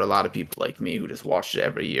event for a lot of people like me who just watched it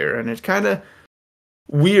every year, and it's kind of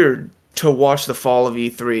weird to watch the fall of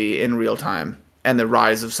E3 in real time and the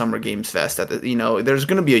rise of Summer Games Fest. There's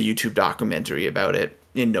going to be a YouTube documentary about it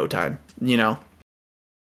in no time.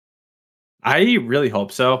 I really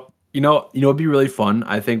hope so. It'd be really fun.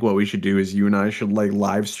 I think what we should do is you and I should like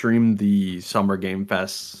live stream the Summer Game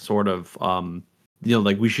Fest sort of.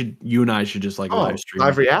 Like you and I should just like live stream.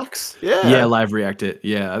 Live reacts? Yeah. Yeah, live react it.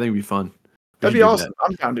 Yeah, I think it'd be fun. That'd be awesome.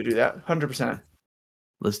 I'm down to do that. 100%.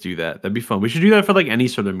 Let's do that. That'd be fun. We should do that for like any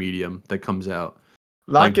sort of medium that comes out.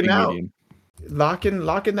 Locking that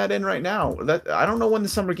in right now. I don't know when the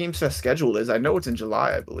Summer Games Fest schedule is. I know it's in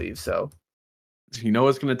July, I believe. So you know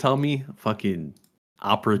what's gonna tell me? Fucking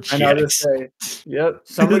Opera GX. I know to say. Yep.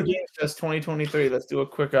 Summer Games Fest 2023. Let's do a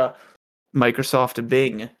quick Microsoft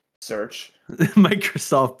Bing search.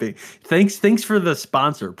 Microsoft Bing. Thanks for the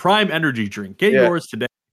sponsor. Prime Energy Drink. Get yours today.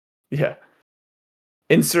 Yeah.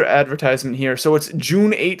 Insert advertisement here. So it's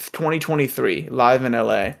June 8th, 2023, live in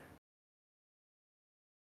LA.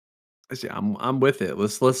 See, I'm with it.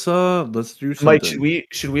 Let's do something. Mike,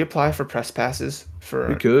 should we apply for press passes We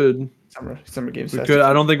for could. Summer Games We Fest? could.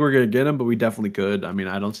 I don't think we're gonna get them, but we definitely could. I mean,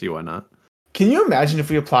 I don't see why not. Can you imagine if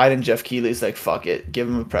we applied and Jeff Keighley's like, fuck it, give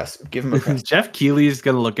him a press. Jeff Keighley's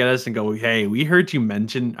gonna look at us and go, "Hey, we heard you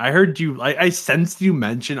mention. I heard you. I sensed you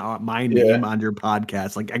mention my name on your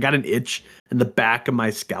podcast. Like, I got an itch in the back of my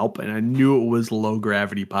scalp, and I knew it was Low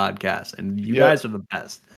Gravity Podcast. And you guys are the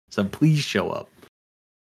best. So please show up."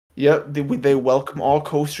 Yep, they welcome all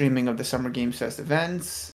co-streaming of the Summer Games Fest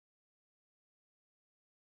events.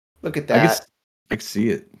 Look at that. I can see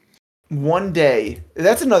it. One day.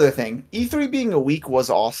 That's another thing. E3 being a week was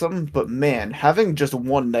awesome, but man, having just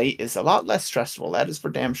one night is a lot less stressful. That is for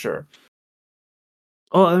damn sure.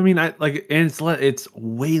 Oh, I mean, and it's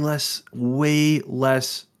way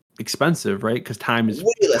less expensive, right? Because time is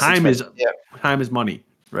money,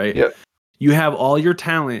 right? Yep. You have all your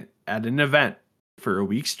talent at an event for a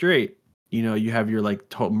week straight. You know, you have your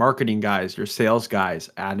marketing guys, your sales guys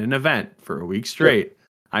at an event for a week straight. Yep.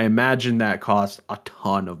 I imagine that costs a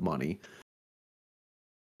ton of money.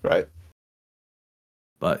 Right.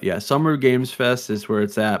 But yeah, Summer Games Fest is where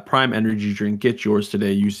it's at. Prime Energy drink. Get yours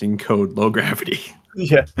today using code Low Gravity.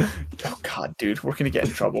 Yeah. Oh God, dude, we're gonna get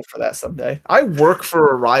in trouble for that someday. I work for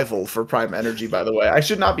a rival for Prime Energy, by the way. I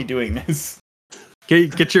should not be doing this.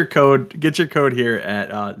 Get your code. Get your code here at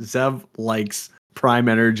Zev likes Prime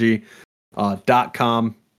Energy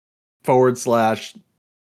 .com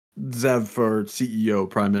 /Zev for CEO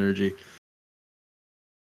Prime Energy.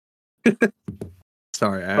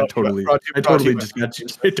 Sorry, I totally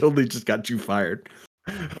just got you fired.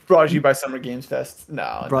 Brought to you by Summer Games Fest.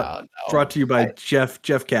 No. Brought to you by Jeff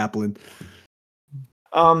Kaplan.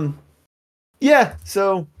 Yeah.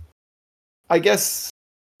 So, I guess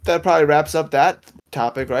that probably wraps up that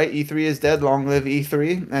topic, right? E3 is dead. Long live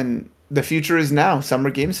E3, and the future is now. Summer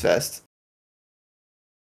Games Fest.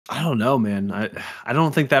 I don't know, man. I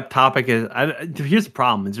don't think that topic is. Here's the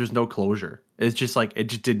problem: is there's no closure. It's just like it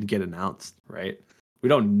just didn't get announced, right? We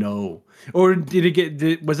don't know, or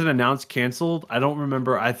was it announced canceled? I don't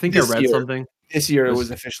remember. I think I read something this year. It was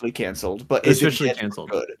officially canceled, but is officially canceled.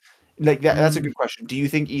 Good. Like that. That's a good question. Do you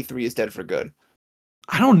think E3 is dead for good?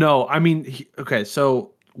 I don't know. I mean, okay.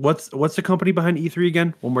 So what's the company behind E3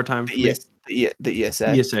 again? One more time. The ESA.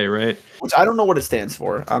 ESA, right? Which I don't know what it stands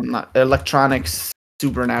for. I'm not Electronics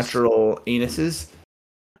Supernatural Anuses.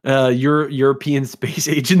 European Space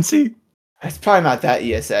Agency. It's probably not that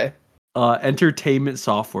ESA. Entertainment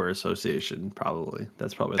Software Association, probably.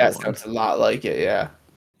 That's probably that the one. Sounds a lot like it, yeah.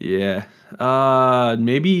 Yeah.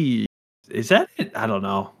 Maybe is that it? I don't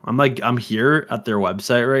know. I'm here at their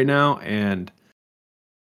website right now, and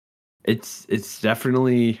it's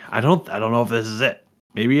definitely I don't know if this is it.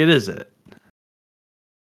 Maybe it is it.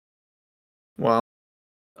 Well,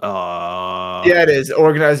 yeah, it is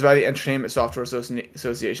organized by the Entertainment Software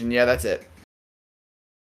Association. Yeah, that's it.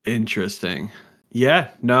 Interesting. Yeah,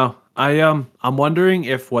 no. I'm wondering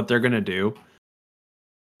if what they're gonna do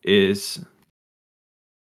is,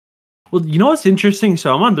 well, you know what's interesting?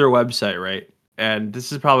 So I'm on their website, right? And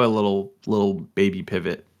this is probably a little baby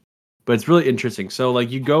pivot, but it's really interesting. So like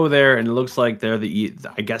you go there and it looks like they're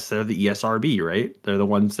I guess they're the ESRB, right? They're the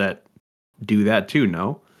ones that do that too,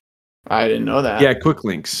 no? I didn't know that. Yeah, quick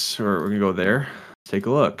links. We're gonna go there. Take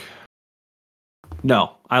a look.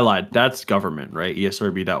 No, I lied. That's government, right?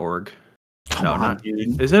 ESRB.org.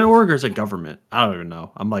 Dude. Is it org or is it government? I don't even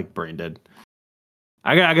know. I'm like brain dead.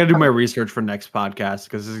 I got to do my research for next podcast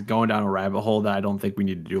because this is going down a rabbit hole that I don't think we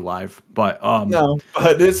need to do live. But no,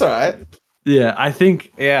 but it's all right. Yeah, I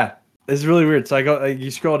think it's really weird. So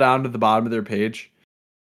you scroll down to the bottom of their page,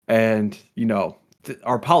 and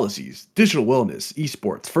our policies: digital wellness,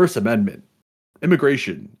 esports, First Amendment,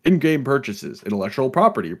 immigration, in-game purchases, intellectual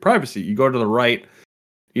property, privacy. You go to the right.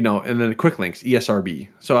 And then quick links, ESRB.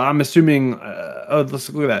 So I'm assuming, let's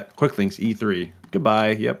look at that. Quick links, E3.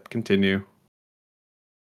 Goodbye. Yep, continue.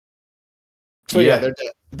 So yeah, they're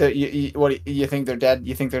dead. What you think they're dead?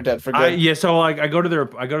 You think they're dead for good? Yeah. So I go to the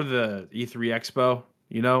E3 Expo.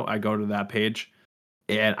 I go to that page,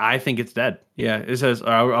 and I think it's dead. Yeah, it says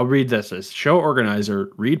I'll read this. As show organizer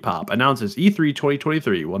ReedPop announces E3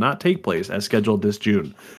 2023 will not take place as scheduled this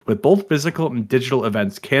June, with both physical and digital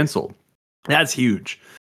events canceled. That's huge.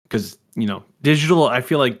 Because, digital, I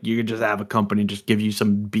feel like you could just have a company just give you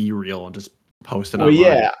some B-reel and just post it online. Well,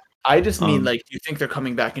 yeah. I just mean, do you think they're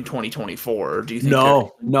coming back in 2024? Or do you think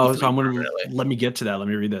No. So I'm going to let me get to that. Let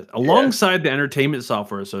me read that. Alongside the Entertainment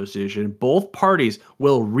Software Association, both parties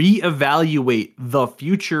will reevaluate the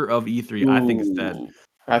future of E3. I think it's dead.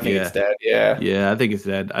 I think it's dead. Yeah. Yeah, I think it's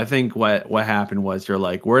dead. I think what happened was they're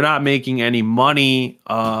like, we're not making any money.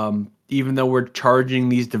 even though we're charging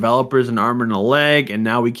these developers an arm and a leg, and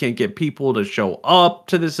now we can't get people to show up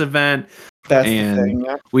to this event. That's And the thing.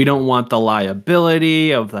 Yeah. we don't want the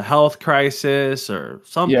liability of the health crisis or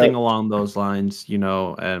something along those lines, you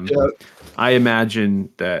know. And Yeah. I imagine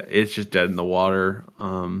that it's just dead in the water.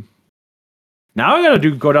 Now I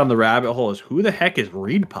gotta go down the rabbit hole. Is who the heck is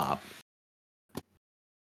ReedPop?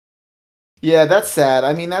 Yeah, that's sad.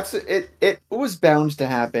 I mean, that's it. It was bound to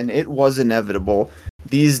happen. It was inevitable.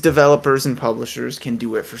 These developers and publishers can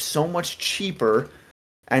do it for so much cheaper,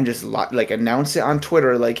 and just like announce it on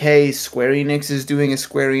Twitter, like, "Hey, Square Enix is doing a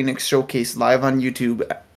Square Enix showcase live on YouTube.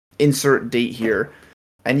 Insert date here,"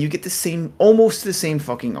 and you get almost the same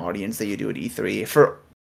fucking audience that you do at E3 for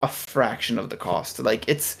a fraction of the cost. Like,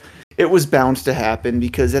 it was bound to happen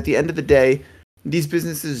because at the end of the day, these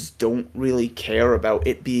businesses don't really care about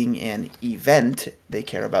it being an event. They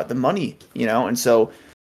care about the money, you know? And so,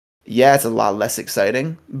 yeah, it's a lot less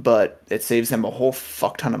exciting, but it saves them a whole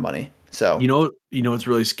fuck ton of money. So, You know what's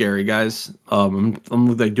really scary, guys? I'm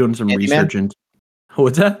like doing some Candyman? research into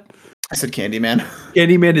what's that? I said Candyman.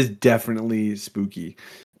 Candyman is definitely spooky.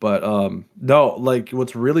 But no, like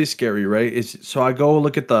what's really scary, right? Is so I go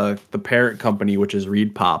look at the parent company, which is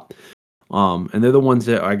ReedPop. And they're the ones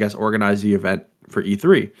that I guess organize the event for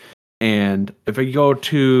E3. And if I go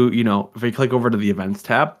to, if I click over to the events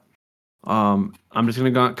tab, I'm just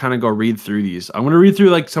gonna kind of go read through these. I'm gonna read through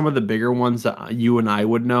like some of the bigger ones that you and I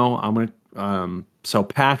would know. I'm gonna so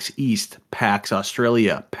PAX East, PAX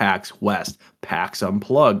Australia, PAX West, PAX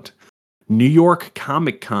Unplugged, New York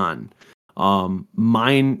Comic Con,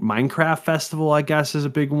 Minecraft Festival, I guess, is a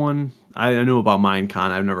big one. I knew about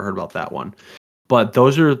Minecon. I've never heard about that one, but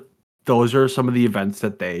those are some of the events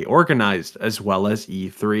that they organized, as well as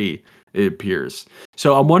E3. It appears.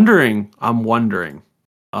 So I'm wondering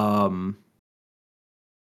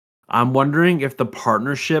if the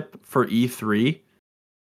partnership for E3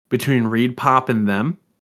 between ReedPop and them,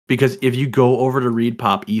 because if you go over to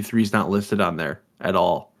ReedPop, E3 is not listed on there at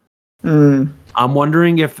all. I'm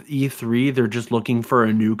wondering if E3, they're just looking for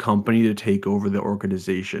a new company to take over the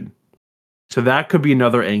organization. So that could be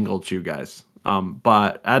another angle too, guys.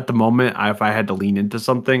 But at the moment, if I had to lean into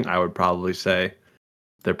something, I would probably say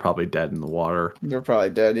they're probably dead in the water. They're probably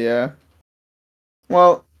dead, yeah.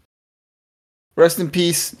 Well, rest in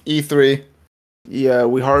peace, E3. Yeah,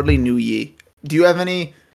 we hardly knew ye. Do you have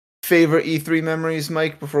any favorite E3 memories,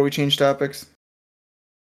 Mike, before we change topics?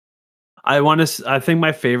 I think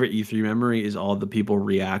my favorite E3 memory is all the people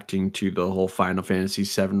reacting to the whole Final Fantasy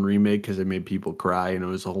VII remake because it made people cry and it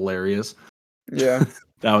was hilarious. Yeah.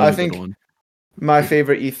 That was a good one. My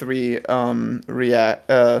favorite E3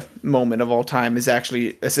 moment of all time is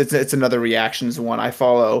actually it's another reactions one. I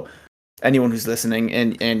follow anyone who's listening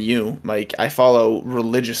and you, Mike. I follow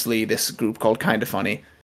religiously this group called Kinda Funny,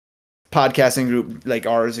 podcasting group like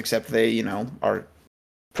ours, except they are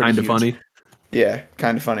Kinda funny. Yeah,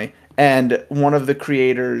 Kinda Funny. And one of the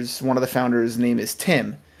founders' name is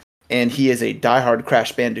Tim, and he is a diehard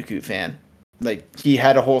Crash Bandicoot fan. Like, he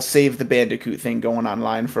had a whole Save the Bandicoot thing going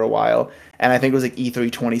online for a while. And I think it was like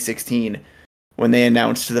E3 2016 when they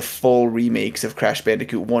announced the full remakes of Crash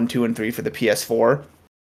Bandicoot 1, 2, and 3 for the PS4.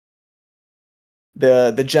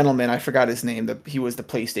 The gentleman, I forgot his name, he was the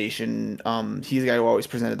PlayStation, he's the guy who always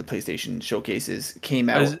presented the PlayStation showcases, came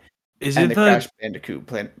out, and the Crash Bandicoot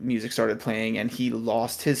music started playing, and he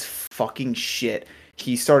lost his fucking shit.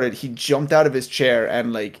 He jumped out of his chair,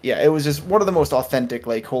 and it was just one of the most authentic,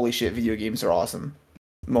 holy shit, video games are awesome,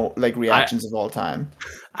 reactions of all time.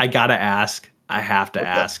 I gotta ask. I have to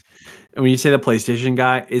ask. When you say the PlayStation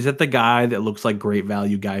guy, is it the guy that looks like Great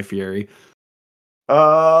Value Guy Fieri?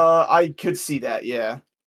 I could see that, yeah.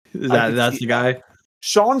 That's the guy?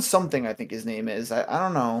 Sean something, I think his name is. I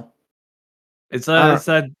don't know. It's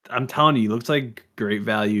that I'm telling you, he looks like Great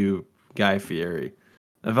Value Guy Fieri.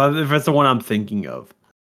 If it's the one I'm thinking of.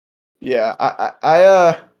 Yeah,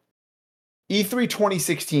 E3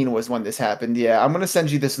 2016 was when this happened. Yeah, I'm gonna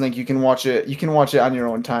send you this link. You can watch it. You can watch it on your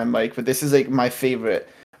own time, Mike. But this is my favorite.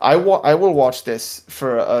 I will watch this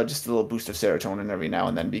for just a little boost of serotonin every now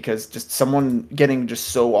and then, because just someone getting just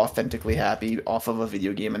so authentically happy off of a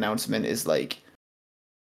video game announcement is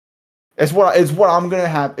it's what I'm gonna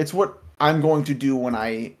have. It's what I'm going to do when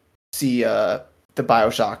I see the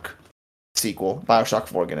BioShock sequel, BioShock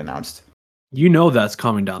 4, get announced. You know that's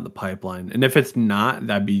coming down the pipeline. And if it's not,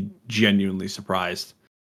 that'd be genuinely surprised.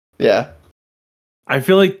 Yeah. I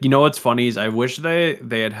feel like, what's funny is I wish they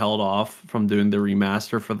had held off from doing the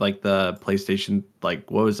remaster for the PlayStation, what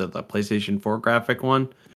was it, the PlayStation 4 graphic one?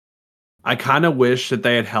 I kind of wish that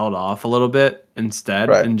they had held off a little bit instead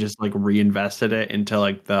Right. and just like reinvested it into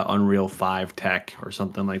like the Unreal 5 tech or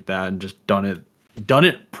something like that and just done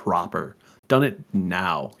it proper. Done it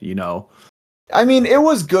now, you know. I mean, it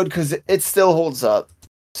was good because it still holds up.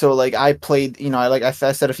 So like I played, I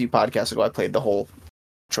said a few podcasts ago, I played the whole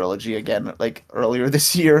trilogy again like earlier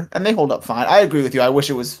this year, and they hold up fine. I agree with you. I wish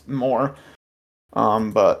it was more,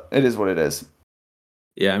 but it is what it is.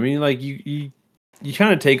 Yeah, I mean, like you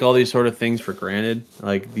kind of take all these sort of things for granted.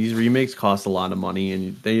 Like these remakes cost a lot of money,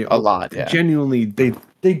 and they A lot, yeah. genuinely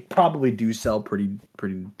they probably do sell pretty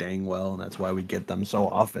dang well, and that's why we get them so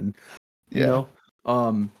often. You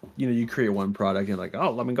know, you create one product and like,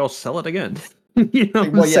 oh, let me go sell it again. You know,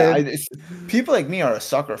 Well, yeah, people like me are a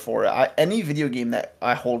sucker for it. Any video game that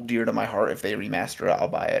I hold dear to my heart, if they remaster it, I'll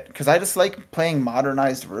buy it because I just like playing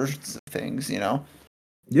modernized versions of things. Yeah,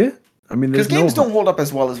 I mean, because games don't hold up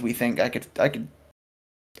as well as we think.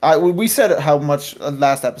 We said how much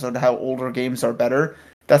last episode how older games are better.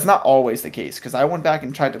 That's not always the case because I went back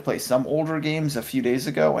and tried to play some older games a few days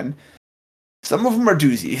ago, and some of them are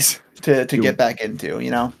doozies to get back into.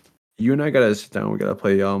 You and I gotta sit down. We gotta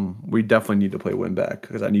play. We definitely need to play Win Back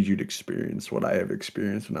because I need you to experience what I have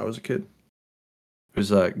experienced when I was a kid. It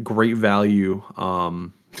was a great value.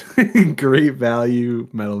 Great value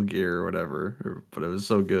Metal Gear or whatever, but it was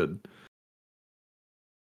so good.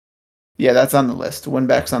 Yeah, that's on the list.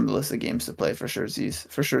 Winback's on the list of games to play for sure. Z's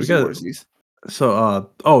for sure. Z's. So,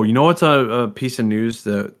 you know what's a piece of news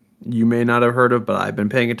that you may not have heard of, but I've been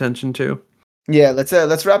paying attention to? Yeah,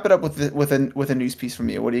 let's wrap it up with a news piece from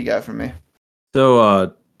you. What do you got for me?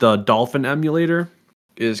 So, the Dolphin emulator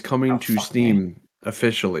is coming to Steam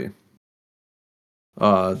officially.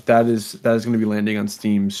 That is going to be landing on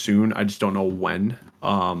Steam soon. I just don't know when.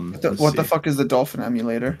 What the fuck is the Dolphin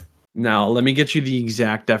emulator? Now, let me get you the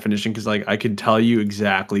exact definition because like I could tell you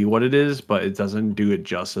exactly what it is, but it doesn't do it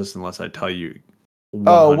justice unless I tell you.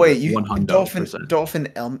 Oh wait, you 100%. Dolphin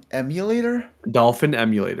emulator? Dolphin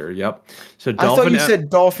emulator, yep. So I thought you said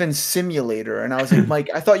Dolphin simulator, and I was like, Mike,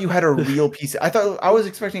 I thought you had a real piece. I thought I was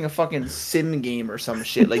expecting a fucking sim game or some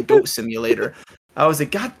shit like Goat Simulator. I was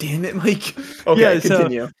like, God damn it, Mike. Okay, yeah,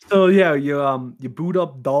 continue. So yeah, you boot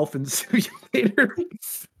up Dolphin Simulator.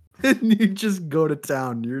 And you just go to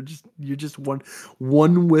town. You're just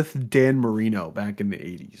one with Dan Marino back in the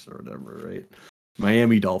 80s or whatever, right?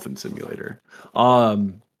 Miami Dolphin Simulator.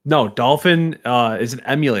 No, Dolphin is an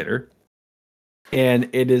emulator, and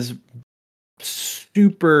it is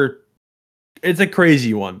super. It's a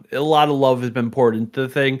crazy one. A lot of love has been poured into the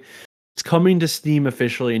thing. It's coming to Steam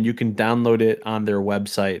officially, and you can download it on their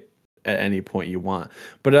website at any point you want.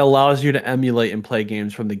 But it allows you to emulate and play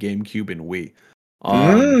games from the GameCube and Wii.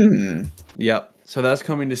 Yep. So that's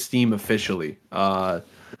coming to Steam officially. And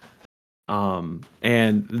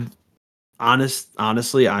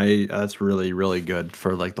honestly, that's really, really good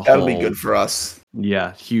for like the That'll be good for us.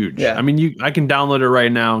 Yeah, huge. Yeah. I mean, I can download it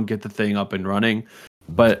right now and get the thing up and running.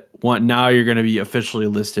 But now you're going to be officially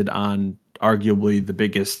listed on arguably the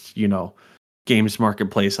biggest, games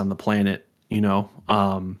marketplace on the planet,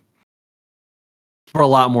 for a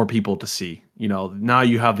lot more people to see. Now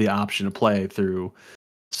you have the option to play through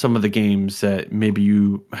some of the games that maybe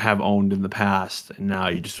you have owned in the past, and now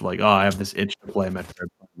you just like, oh, I have this itch to play Metroid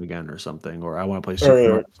again or something, or I want to play Super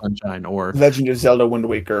Mario Sunshine, or Legend of Zelda Wind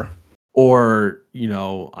Waker, or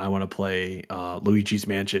I want to play Luigi's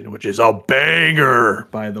Mansion, which is a banger,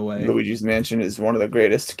 by the way. Luigi's Mansion is one of the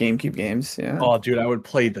greatest GameCube games. Yeah. Oh, dude, I would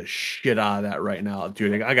play the shit out of that right now,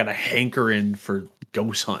 dude. I got a hankering for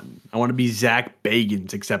Ghost Hunting. I want to be Zach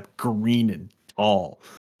Bagans, except green and tall.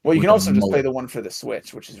 Well, you can also just play the one for the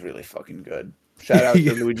Switch, which is really fucking good. Shout out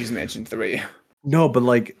to Luigi's Mansion 3. No, but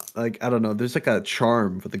like I don't know. There's like a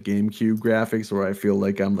charm for the GameCube graphics where I feel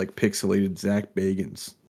like I'm like pixelated Zach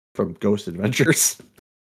Bagans from Ghost Adventures.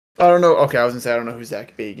 I don't know. Okay, I was gonna say I don't know who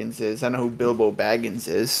Zach Bagans is. I know who Bilbo Baggins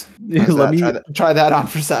is. Try that on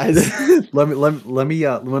for size. let me.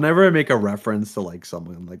 Whenever I make a reference to like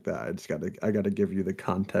someone like that, I gotta give you the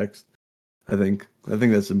context. I think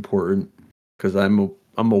that's important because I'm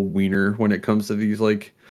a wiener when it comes to these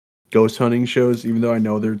like ghost hunting shows. Even though I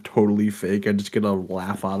know they're totally fake, I just get a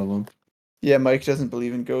laugh out of them. Yeah, Mike doesn't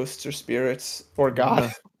believe in ghosts or spirits or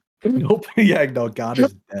God. Nope. Yeah, no, God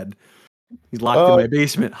is dead. He's locked in my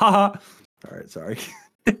basement. Haha. All right, sorry.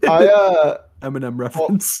 Eminem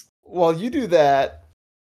reference. While you do that,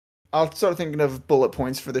 I'll start thinking of bullet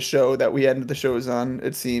points for the show that we ended the shows on,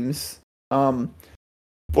 it seems. Bullet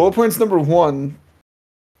points number 1,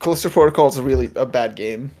 Callisto Protocol is really a bad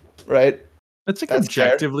game, right? It's like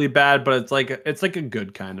objectively bad, but it's like a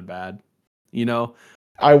good kind of bad.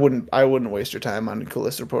 I wouldn't waste your time on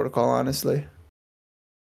Callisto Protocol, honestly.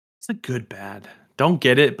 It's a good bad. Don't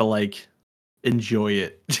get it, but like enjoy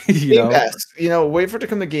it. Game Pass. Wait for it to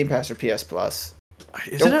come to Game Pass or PS Plus.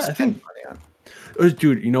 Is it? I think.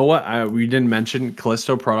 Dude, you know what? We didn't mention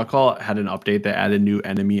Callisto Protocol had an update that added new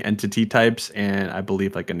enemy entity types and I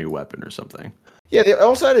believe like a new weapon or something. Yeah, they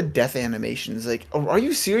also added death animations. Like, are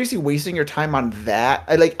you seriously wasting your time on that?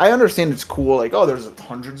 I understand it's cool. Like, oh, there's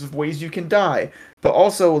hundreds of ways you can die, but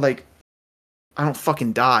also like, I don't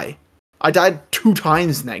fucking die. I died 2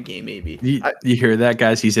 times in that game, maybe. You hear that,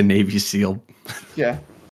 guys? He's a Navy SEAL. Yeah,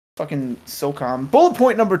 fucking SOCOM. Bullet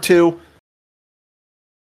point number 2.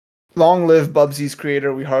 Long live Bubsy's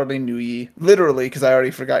creator. We hardly knew ye. Literally, because I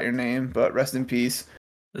already forgot your name, but rest in peace.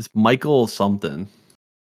 It's Michael something.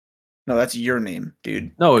 No, that's your name,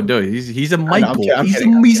 dude. No, he's a Michael. I'm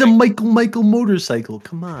He's a Michael motorcycle.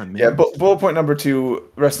 Come on, man. Yeah, bullet point number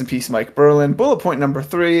 2, rest in peace, Mike Berlin. Bullet point number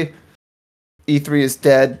 3, E3 is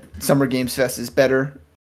dead. Summer Games Fest is better.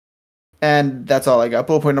 And that's all I got.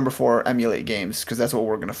 Bullet point number 4, emulate games, because that's what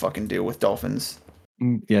we're going to fucking do with Dolphins.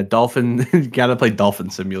 Yeah, Dolphin. You gotta play Dolphin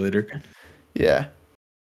Simulator. Yeah.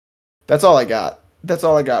 That's all I got. That's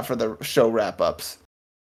all I got for the show wrap-ups.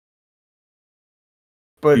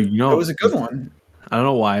 But it was a good one. I don't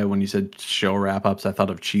know why when you said show wrap-ups, I thought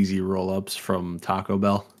of cheesy roll-ups from Taco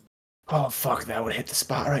Bell. Oh fuck, that would hit the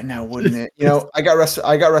spot right now, wouldn't it? I got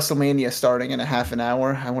WrestleMania starting in a half an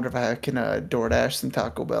hour. I wonder if I can DoorDash some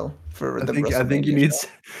Taco Bell for the WrestleMania. I think you need.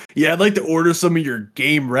 Yeah, I'd like to order some of your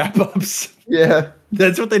game wrap-ups. Yeah,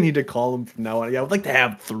 that's what they need to call them from now on. Yeah, I would like to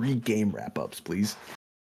have 3 game wrap-ups, please.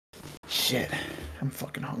 Shit, I'm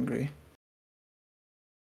fucking hungry.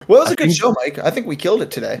 Well, it was a good show, Mike. I think we killed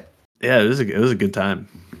it today. Yeah, it was a good time.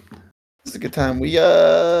 It was a good time.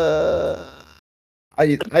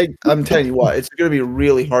 I'm telling you what, it's going to be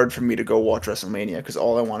really hard for me to go watch WrestleMania because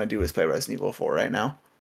all I want to do is play Resident Evil 4 right now.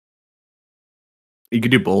 You could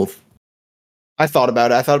do both. I thought about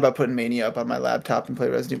it. I thought about putting Mania up on my laptop and play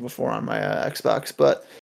Resident Evil 4 on my Xbox, but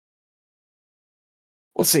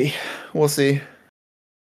we'll see. We'll see.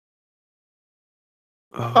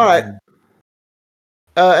 All right.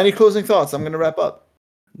 Any closing thoughts? I'm going to wrap up.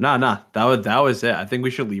 Nah. That was it. I think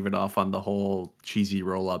we should leave it off on the whole cheesy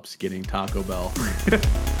roll-ups getting Taco Bell.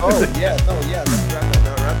 Oh, yeah. No, yeah. Let's wrap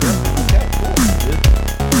that up. Okay, cool.